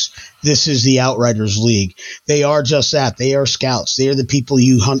tasks. This is the Outriders League. They are just that. They are scouts. They are the people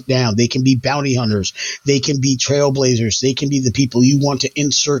you hunt down. They can be bounty hunters. They can be trailblazers. They can be the people you want to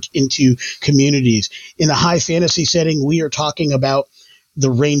insert into communities. In a high fantasy setting, we are talking about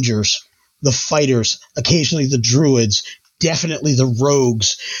the rangers, the fighters, occasionally the druids, definitely the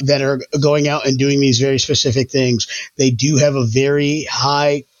rogues that are going out and doing these very specific things. They do have a very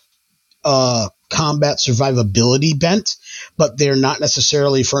high combat survivability bent, but they're not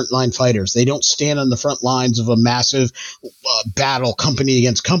necessarily frontline fighters. They don't stand on the front lines of a massive battle company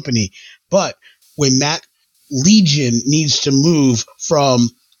against company. But when that legion needs to move from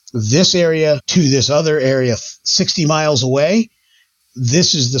this area to this other area 60 miles away,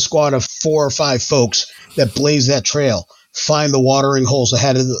 this is the squad of 4 or 5 folks that blaze that trail, find the watering holes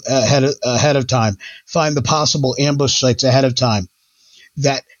ahead of time, find the possible ambush sites ahead of time,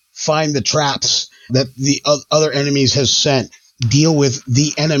 that find the traps that the other enemies has sent, deal with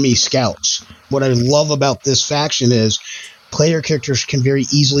the enemy scouts. What I love about this faction is player characters can very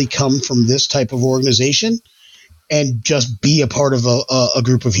easily come from this type of organization and just be a part of a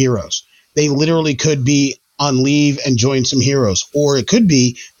group of heroes. They literally could be on leave and join some heroes, or it could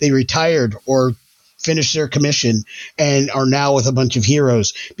be they retired or finished their commission and are now with a bunch of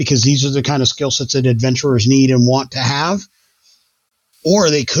heroes, because these are the kind of skill sets that adventurers need and want to have. Or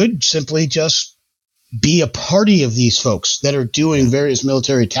they could simply just be a party of these folks that are doing various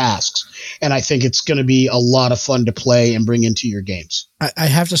military tasks. And I think it's going to be a lot of fun to play and bring into your games. I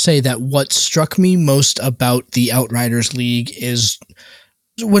have to say that what struck me most about the Outriders League is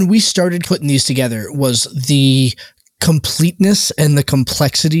when we started putting these together was the completeness and the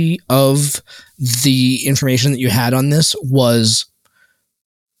complexity of the information that you had on this was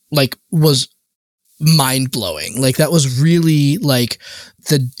mind-blowing. Like, that was really like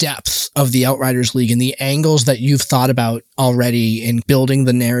the depth of the Outriders League and the angles that you've thought about already in building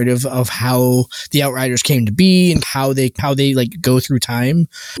the narrative of how the Outriders came to be and how they like go through time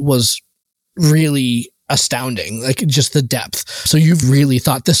was really astounding. Like, just the depth. So you've really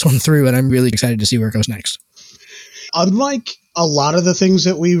thought this one through, and I'm really excited to see where it goes next. Unlike a lot of the things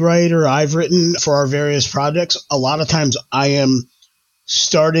that we write or I've written for our various projects, a lot of times I am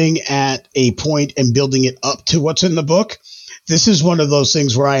starting at a point and building it up to what's in the book. This is one of those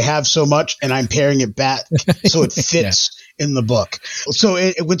things where I have so much and I'm paring it back so it fits in the book. So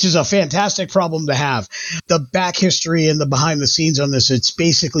which is a fantastic problem to have. The back history and the behind the scenes on this, it's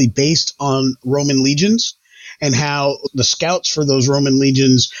basically based on Roman legions and how the scouts for those Roman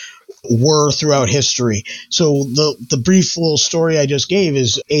legions were throughout history. So the brief little story I just gave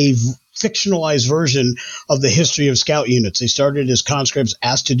is a fictionalized version of the history of scout units. They started as conscripts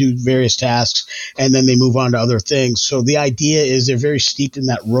asked to do various tasks, and then they move on to other things. So the idea is they're very steeped in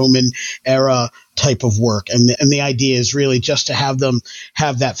that Roman era type of work. And the idea is really just to have them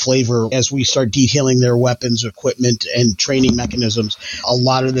have that flavor as we start detailing their weapons, equipment, and training mechanisms. A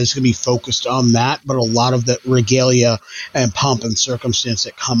lot of this is going to be focused on that, but a lot of the regalia and pomp and circumstance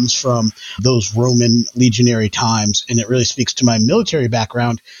that comes from those Roman legionary times. And it really speaks to my military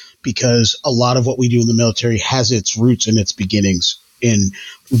background, because a lot of what we do in the military has its roots and its beginnings in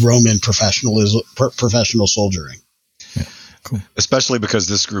Roman professional soldiering. Yeah, cool. Especially because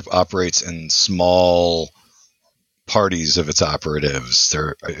this group operates in small parties of its operatives.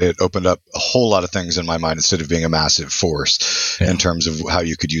 It opened up a whole lot of things in my mind instead of being a massive force in terms of how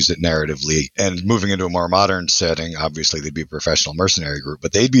you could use it narratively. And moving into a more modern setting, obviously they'd be a professional mercenary group,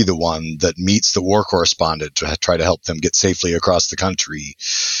 but they'd be the one that meets the war correspondent to try to help them get safely across the country.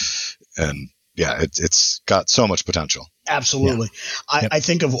 And yeah, it's got so much potential. Absolutely. Yeah. I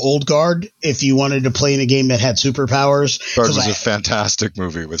think of Old Guard if you wanted to play in a game that had superpowers. Guard was a fantastic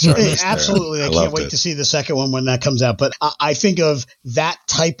movie with Charlize Theron. Absolutely. I can't wait to see the second one when that comes out. But I think of that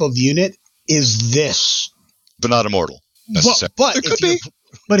type of unit is this. But not immortal.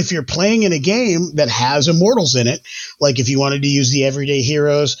 But if you're playing in a game that has immortals in it, like if you wanted to use the Everyday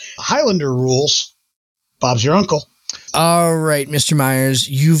Heroes Highlander rules, Bob's your uncle. All right, Mr. Myers,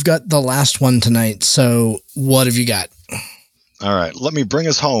 you've got the last one tonight. So what have you got? All right, let me bring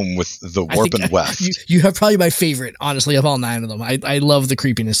us home with the Warp and Weft. You have probably my favorite, honestly, of all 9 of them. I love the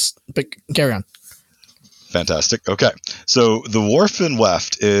creepiness, but carry on. Fantastic. Okay, so the Warp and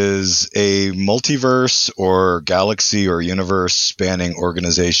Weft is a multiverse or galaxy or universe spanning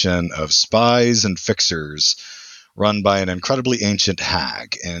organization of spies and fixers run by an incredibly ancient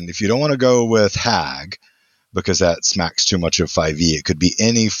hag. And if you don't want to go with hag, because that smacks too much of 5e, it could be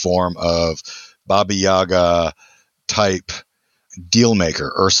any form of Baba Yaga type deal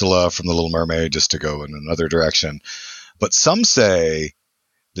maker, Ursula from The Little Mermaid, just to go in another direction. But some say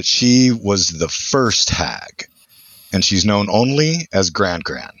that she was the first hag, and she's known only as Grand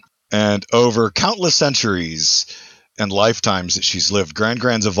Gran. And over countless centuries and lifetimes that she's lived, Grand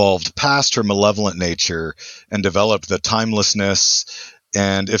Gran's evolved past her malevolent nature and developed the timelessness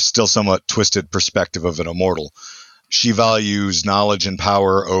and, if still somewhat twisted, perspective of an immortal. She values knowledge and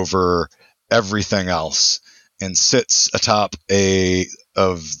power over everything else and sits atop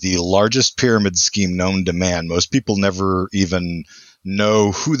of the largest pyramid scheme known to man. Most people never even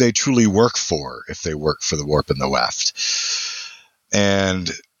know who they truly work for if they work for the Warp and the Weft. And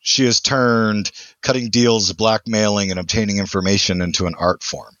she has turned cutting deals, blackmailing, and obtaining information into an art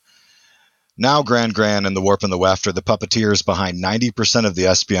form. Now Grand Gran and the Warp and the Weft are the puppeteers behind 90% of the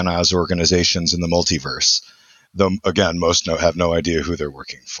espionage organizations in the multiverse. Though, again, most have no idea who they're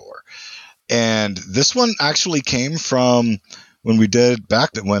working for. And this one actually came from when we did back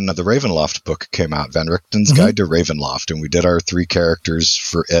when the Ravenloft book came out, Van Richten's Guide to Ravenloft, and we did our 3 characters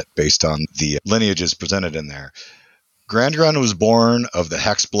for it based on the lineages presented in there. Grand Gran was born of the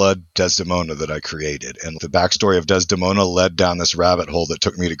Hexblood Desdemona that I created, and the backstory of Desdemona led down this rabbit hole that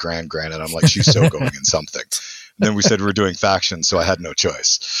took me to Grand Gran, and I'm like, she's so going in something. And then we said we were doing factions, so I had no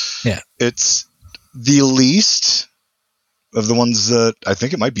choice. Yeah. It's the least of the ones that I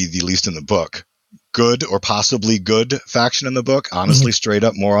think it might be the least in the book. Good or possibly good faction in the book. Honestly, straight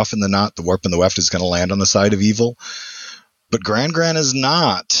up, more often than not, the Warp and the Weft is going to land on the side of evil. But Grand Gran is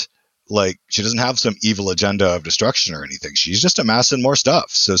not like, she doesn't have some evil agenda of destruction or anything. She's just amassing more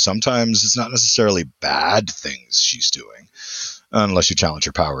stuff. So sometimes it's not necessarily bad things she's doing, unless you challenge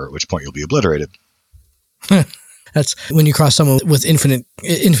her power, at which point you'll be obliterated. That's when you cross someone with infinite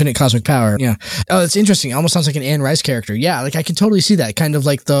cosmic power. Yeah. Oh, it's interesting. It almost sounds like an Anne Rice character. Yeah, like I can totally see that. Kind of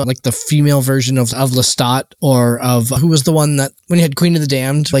like the female version of Lestat, or of who was the one that when you had Queen of the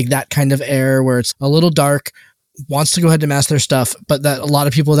Damned, like that kind of air where it's a little dark, wants to go ahead and master their stuff, but that a lot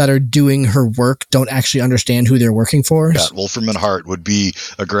of people that are doing her work don't actually understand who they're working for. Yeah, Wolfram and Hart would be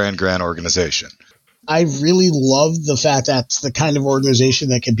a Grand Gran organization. I really love the fact that's the kind of organization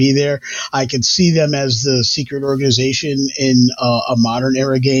that could be there. I could see them as the secret organization in a modern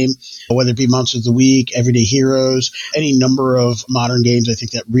era game, whether it be Monsters of the Week, Everyday Heroes, any number of modern games. I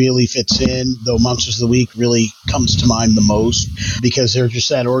think that really fits in, though Monsters of the Week really comes to mind the most because they're just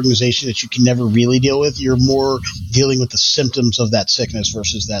that organization that you can never really deal with. You're more dealing with the symptoms of that sickness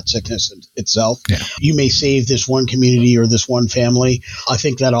versus that sickness itself. Yeah. You may save this one community or this one family. I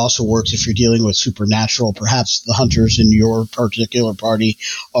think that also works if you're dealing with supernatural. Perhaps the hunters in your particular party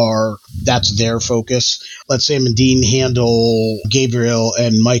that's their focus. Let's say Medine handle Gabriel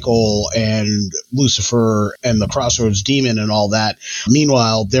and Michael and Lucifer and the Crossroads Demon and all that.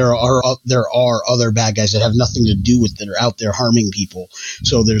 Meanwhile, there are other bad guys that have nothing to do with that are out there harming people.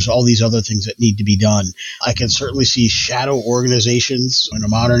 So there's all these other things that need to be done. I can certainly see shadow organizations in a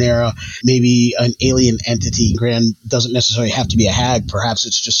modern era, maybe an alien entity. Grand doesn't necessarily have to be a hag. Perhaps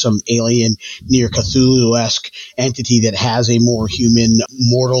it's just some alien near Cthulhu-esque entity that has a more human,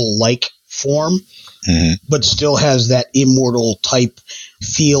 mortal-like form, but still has that immortal type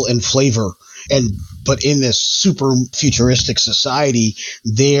feel and flavor. But in this super futuristic society,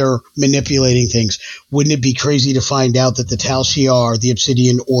 they're manipulating things. Wouldn't it be crazy to find out that the Tal Shiar, the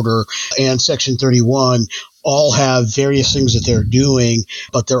Obsidian Order, and Section 31 all have various things that they're doing,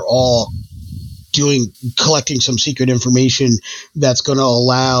 but they're all collecting some secret information that's going to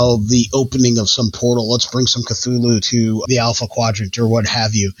allow the opening of some portal. Let's bring some Cthulhu to the Alpha Quadrant or what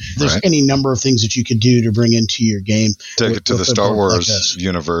have you. There's any number of things that you could do to bring into your game. Take it to the Star Wars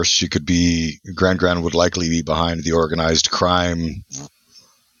universe. She could be, Grand Gran would likely be behind the organized crime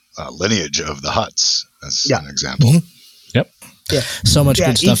lineage of the Hutts, as an example. Yep. Yeah. So much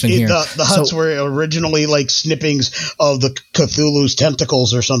good stuff in here. The Hutts were originally like snippings of the Cthulhu's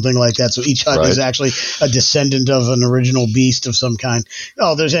tentacles or something like that. So each Hutt is actually a descendant of an original beast of some kind.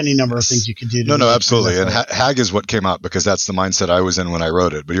 Oh, there's any number of things you could do. No, absolutely. And Hag is what came out because that's the mindset I was in when I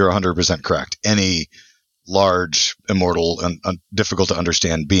wrote it. But you're 100% correct. Any large, immortal, and difficult to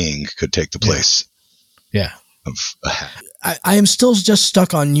understand being could take the place. Yeah. Of a hag. I am still just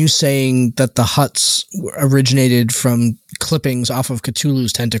stuck on you saying that the Hutts originated from clippings off of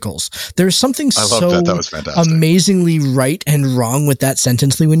Cthulhu's tentacles. There's something that was fantastic. Amazingly right and wrong with that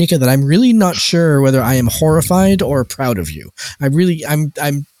sentence, Lewinika, that I'm really not sure whether I am horrified or proud of you. I'm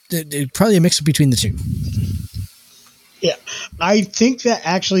probably a mix between the two. Yeah, I think that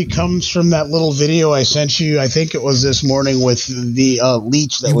actually comes from that little video I sent you. I think it was this morning with the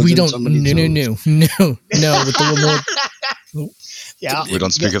leech that was in somebody's No. With the little, yeah, we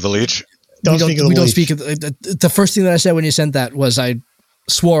don't speak of the leech. We don't speak of the the first thing that I said when you sent that was I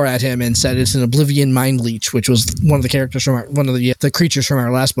swore at him and said it's an Oblivion mind leech, which was one of the characters from one of the creatures from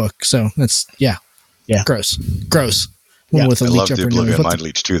our last book. So that's gross. Yeah, with a I leech love the upper Oblivion nose. Mind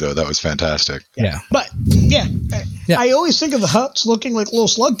Leech too, though. That was fantastic. Yeah. But I always think of the huts looking like little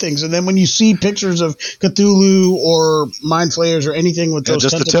slug things, and then when you see pictures of Cthulhu or Mind Flayers or anything with those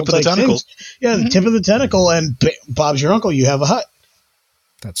just the tip of the tentacle. The tip of the tentacle, and Bob's your uncle. You have a hut.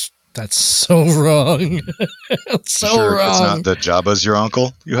 That's so wrong. It's so sure wrong. It's not that Jabba's your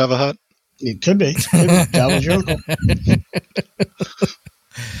uncle. You have a hut. It could be. Jabba's your uncle.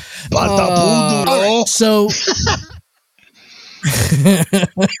 All right, so.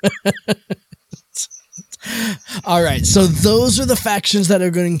 All right, so those are the factions that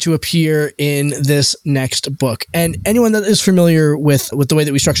are going to appear in this next book. And anyone that is familiar with the way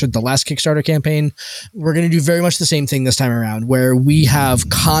that we structured the last Kickstarter campaign, we're going to do very much the same thing this time around, where we have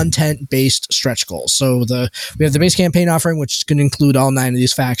content-based stretch goals. So we have the base campaign offering, which is going to include all 9 of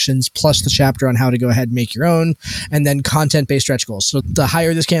these factions, plus the chapter on how to go ahead and make your own, and then content-based stretch goals. So the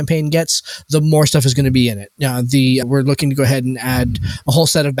higher this campaign gets, the more stuff is going to be in it. Now, we're looking to go ahead and add a whole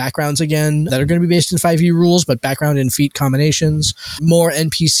set of backgrounds again that are going to be based in 5e rules, but background and feat combinations, more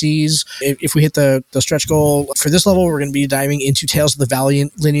NPCs. If we hit the stretch goal for this level, we're going to be diving into Tales of the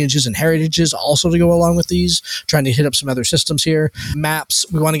Valiant lineages and heritages also to go along with these, trying to hit up some other systems here. Maps,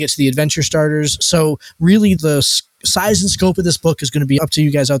 we want to get to the adventure starters. So really the size and scope of this book is going to be up to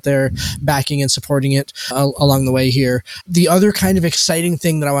you guys out there backing and supporting it along the way here. The other kind of exciting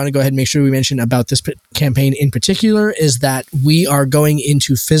thing that I want to go ahead and make sure we mention about this campaign in particular is that we are going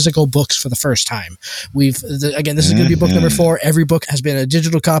into physical books for the first time. Again, this is going to be book number 4. Every book has been a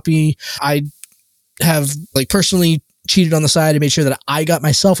digital copy. I have personally cheated on the side and made sure that I got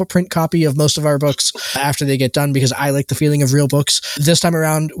myself a print copy of most of our books after they get done, because I like the feeling of real books. This time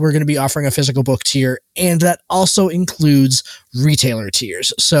around, we're going to be offering a physical book tier, and that also includes retailer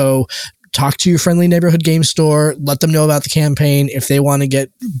tiers. So talk to your friendly neighborhood game store, let them know about the campaign. If they want to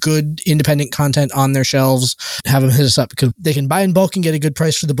get good independent content on their shelves, have them hit us up, because they can buy in bulk and get a good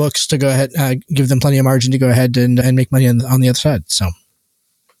price for the books to go ahead, give them plenty of margin to go ahead and make money on the other side. So.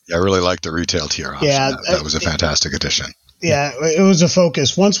 I really like the retail tier option. Yeah, that was a fantastic addition. Yeah, it was a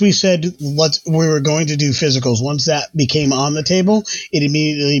focus. Once we said we were going to do physicals, once that became on the table, it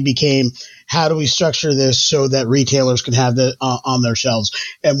immediately became, how do we structure this so that retailers can have that on their shelves?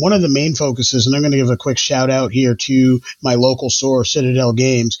 And one of the main focuses, and I'm going to give a quick shout out here to my local store, Citadel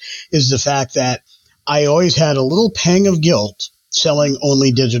Games, is the fact that I always had a little pang of guilt selling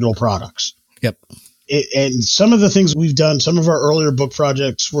only digital products. Yep. And some of the things we've done, some of our earlier book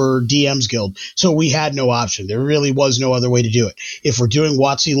projects were DM's Guild, so we had no option. There really was no other way to do it. If we're doing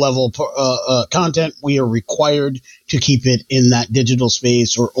WotC level content, we are required to keep it in that digital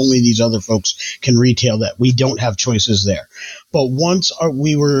space, or only these other folks can retail that. We don't have choices there. But once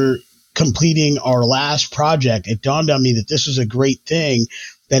we were completing our last project, it dawned on me that this is a great thing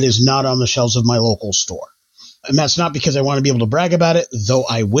that is not on the shelves of my local store. And that's not because I want to be able to brag about it, though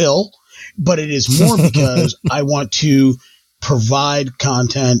I will. But it is more because I want to provide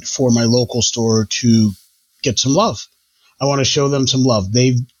content for my local store to get some love. I want to show them some love.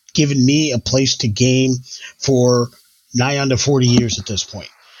 They've given me a place to game for nigh on to 40 years at this point.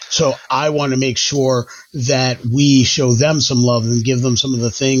 So I want to make sure that we show them some love and give them some of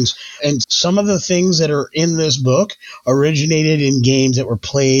the things. And some of the things that are in this book originated in games that were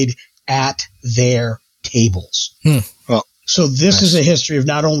played at their tables. Well, so this is a history of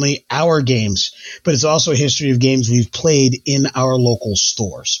not only our games, but it's also a history of games we've played in our local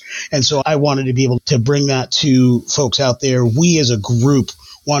stores. And so I wanted to be able to bring that to folks out there. We as a group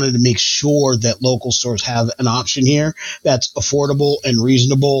wanted to make sure that local stores have an option here that's affordable and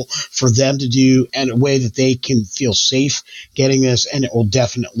reasonable for them to do, and a way that they can feel safe getting this. And it will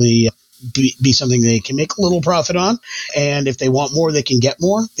definitely be something they can make a little profit on. And if they want more, they can get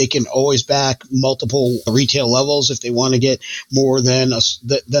more. They can always back multiple retail levels. If they want to get more than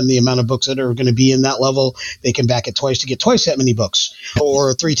the amount of books that are going to be in that level, they can back it twice to get twice that many books,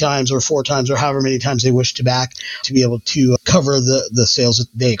 or 3 times or 4 times, or however many times they wish to back, to be able to cover the sales that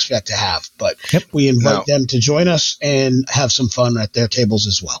they expect to have. But we invite them to join us and have some fun at their tables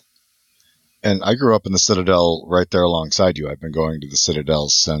as well. And I grew up in the Citadel right there alongside you. I've been going to the Citadel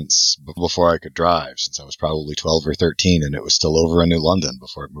since before I could drive, since I was probably 12 or 13, and it was still over in New London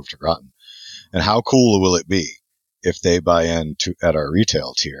before it moved to Groton. And how cool will it be if they buy in at our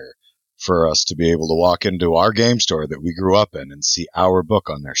retail tier for us to be able to walk into our game store that we grew up in and see our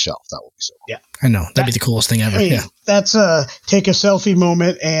book on their shelf? That would be so cool. Yeah, I know. That'd be the coolest thing ever. Yeah. That's a take a selfie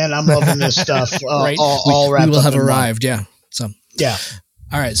moment, and I'm loving this stuff. Right. All we will have arrived. Yeah. So, yeah.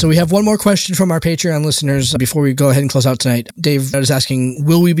 All right, so we have one more question from our Patreon listeners before we go ahead and close out tonight. Dave is asking,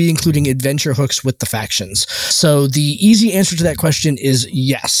 will we be including adventure hooks with the factions? So the easy answer to that question is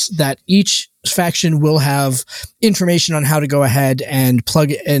yes, that each faction will have information on how to go ahead and plug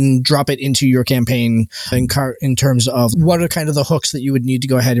it and drop it into your campaign in terms of what are kind of the hooks that you would need to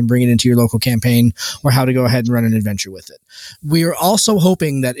go ahead and bring it into your local campaign, or how to go ahead and run an adventure with it. We are also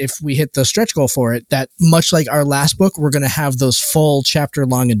hoping that if we hit the stretch goal for it, that much like our last book, we're going to have those full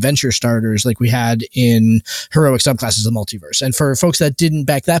chapter-long adventure starters like we had in Heroic Subclasses of the Multiverse. And for folks that didn't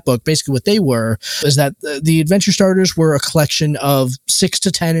back that book, basically what they were is that the adventure starters were a collection of 6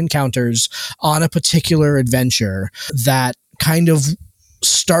 to 10 encounters on a particular adventure that kind of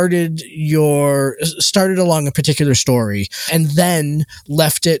started along a particular story, and then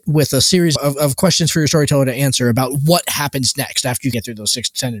left it with a series of questions for your storyteller to answer about what happens next after you get through those 6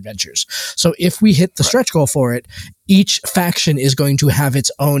 to 10 adventures. So if we hit the stretch goal for it, each faction is going to have its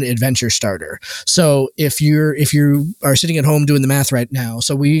own adventure starter. So if you are sitting at home doing the math right now,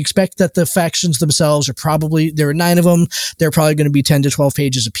 so we expect that the factions themselves there are 9 of them. They're probably going to be 10 to 12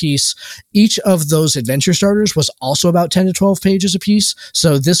 pages a piece. Each of those adventure starters was also about 10 to 12 pages a piece.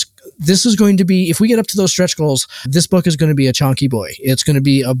 So this is going to be, if we get up to those stretch goals, this book is going to be a chonky boy. It's going to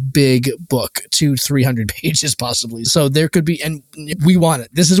be a big book, 200-300 pages possibly. So there could be, and we want it.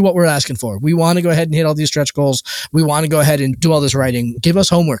 This is what we're asking for. We want to go ahead and hit all these stretch goals. We want to go ahead and do all this writing. Give us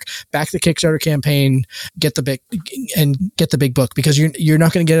homework. Back the Kickstarter campaign. Get the big book, because you're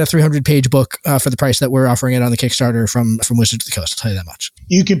not going to get a 300-page book for the price that we're offering it on the Kickstarter from Wizards of the Coast. I'll tell you that much.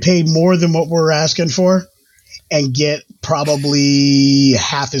 You can pay more than what we're asking for and get probably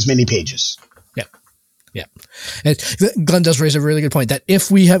half as many pages. Yeah. And Glenn does raise a really good point that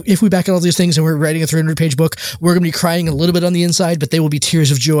if we back out all these things and we're writing a 300-page book, we're going to be crying a little bit on the inside, but they will be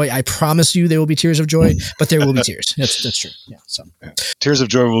tears of joy. I promise you they will be tears of joy, but there will be tears. That's true. Yeah. So tears of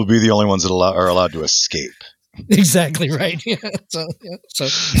joy will be the only ones that are allowed to escape. Exactly right. So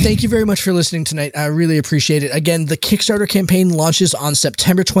thank you very much for listening tonight. I really appreciate it. Again, the Kickstarter campaign launches on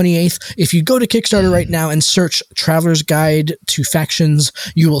September 28th. If you go to Kickstarter right now and search Traveler's Guide to Factions,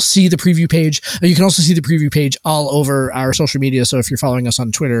 you will see the preview page. You can also see the preview page all over our social media. So if you're following us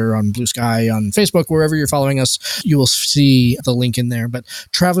on Twitter, on Blue Sky, on Facebook, wherever you're following us, you will see the link in there. But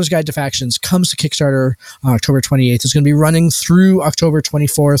Traveler's Guide to Factions comes to Kickstarter on October 28th. It's going to be running through October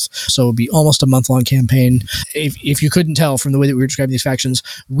 24th. So it'll be almost a month-long campaign. If you couldn't tell from the way that we were describing these factions,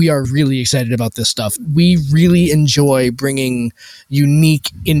 we are really excited about this stuff. We really enjoy bringing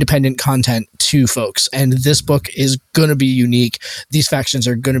unique, independent content to folks, and this book is going to be unique. These factions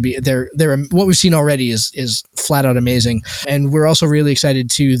are going to be they're what we've seen already is flat out amazing, and we're also really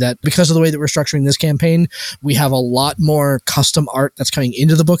excited too that because of the way that we're structuring this campaign, we have a lot more custom art that's coming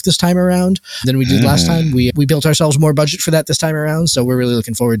into the book this time around than we did last time. We built ourselves more budget for that this time around, so we're really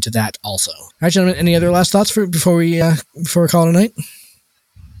looking forward to that also. All right, gentlemen, any other last thoughts before we call it a night?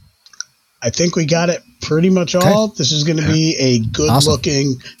 I think we got it pretty much all. Okay. This is going to be a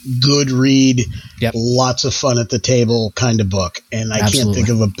good-looking, good read, lots of fun at the table kind of book. And I can't think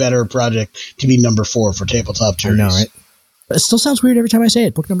of a better project to be number 4 for Tabletop Journeys. I know, right? It still sounds weird every time I say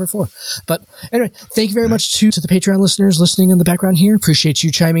it, book number 4. But anyway, thank you very much to the Patreon listeners listening in the background here. Appreciate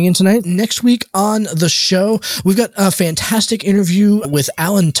you chiming in tonight. Next week on the show, we've got a fantastic interview with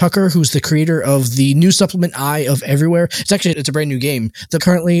Alan Tucker, who's the creator of the new supplement Eye of Everywhere. It's a brand new game. They're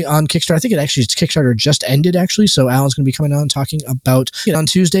currently on Kickstarter. I think its Kickstarter just ended, actually. So Alan's going to be coming on talking about on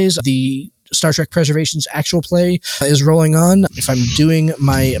Tuesdays. The Star Trek Preservation's actual play is rolling on. If I'm doing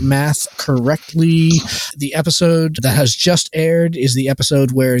my math correctly, the episode that has just aired is the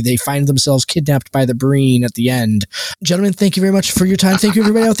episode where they find themselves kidnapped by the Breen at the end. Gentlemen, thank you very much for your time. Thank you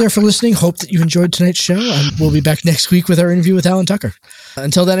everybody out there for listening. Hope that you enjoyed tonight's show, and we'll be back next week with our interview with Alan Tucker.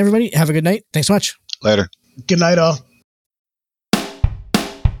 Until then, everybody, have a good night. Thanks so much. Later. Good night, all.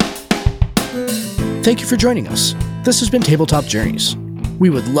 Thank you for joining us. This has been Tabletop Journeys. We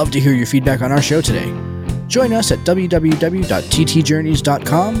would love to hear your feedback on our show today. Join us at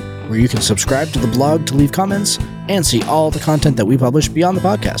www.ttjourneys.com, where you can subscribe to the blog to leave comments and see all the content that we publish beyond the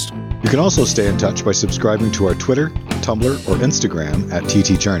podcast. You can also stay in touch by subscribing to our Twitter, Tumblr, or Instagram at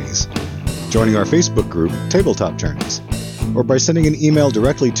TT Journeys, joining our Facebook group, Tabletop Journeys, or by sending an email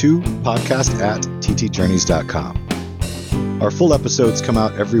directly to podcast@ttjourneys.com. Our full episodes come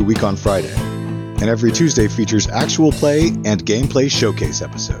out every week on Friday, and every Tuesday features actual play and gameplay showcase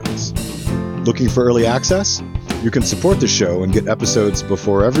episodes. Looking for early access? You can support the show and get episodes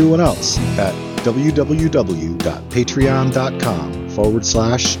before everyone else at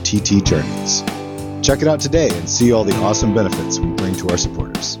www.patreon.com/ttjourneys. Check it out today and see all the awesome benefits we bring to our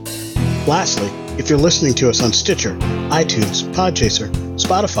supporters. Lastly, If you're listening to us on Stitcher, iTunes, Podchaser,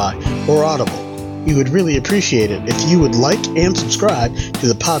 Spotify, or Audible, we would really appreciate it if you would like and subscribe to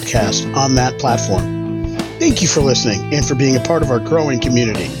the podcast on that platform. Thank you for listening and for being a part of our growing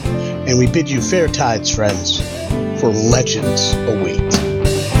community. And we bid you fair tides, friends, for legends await.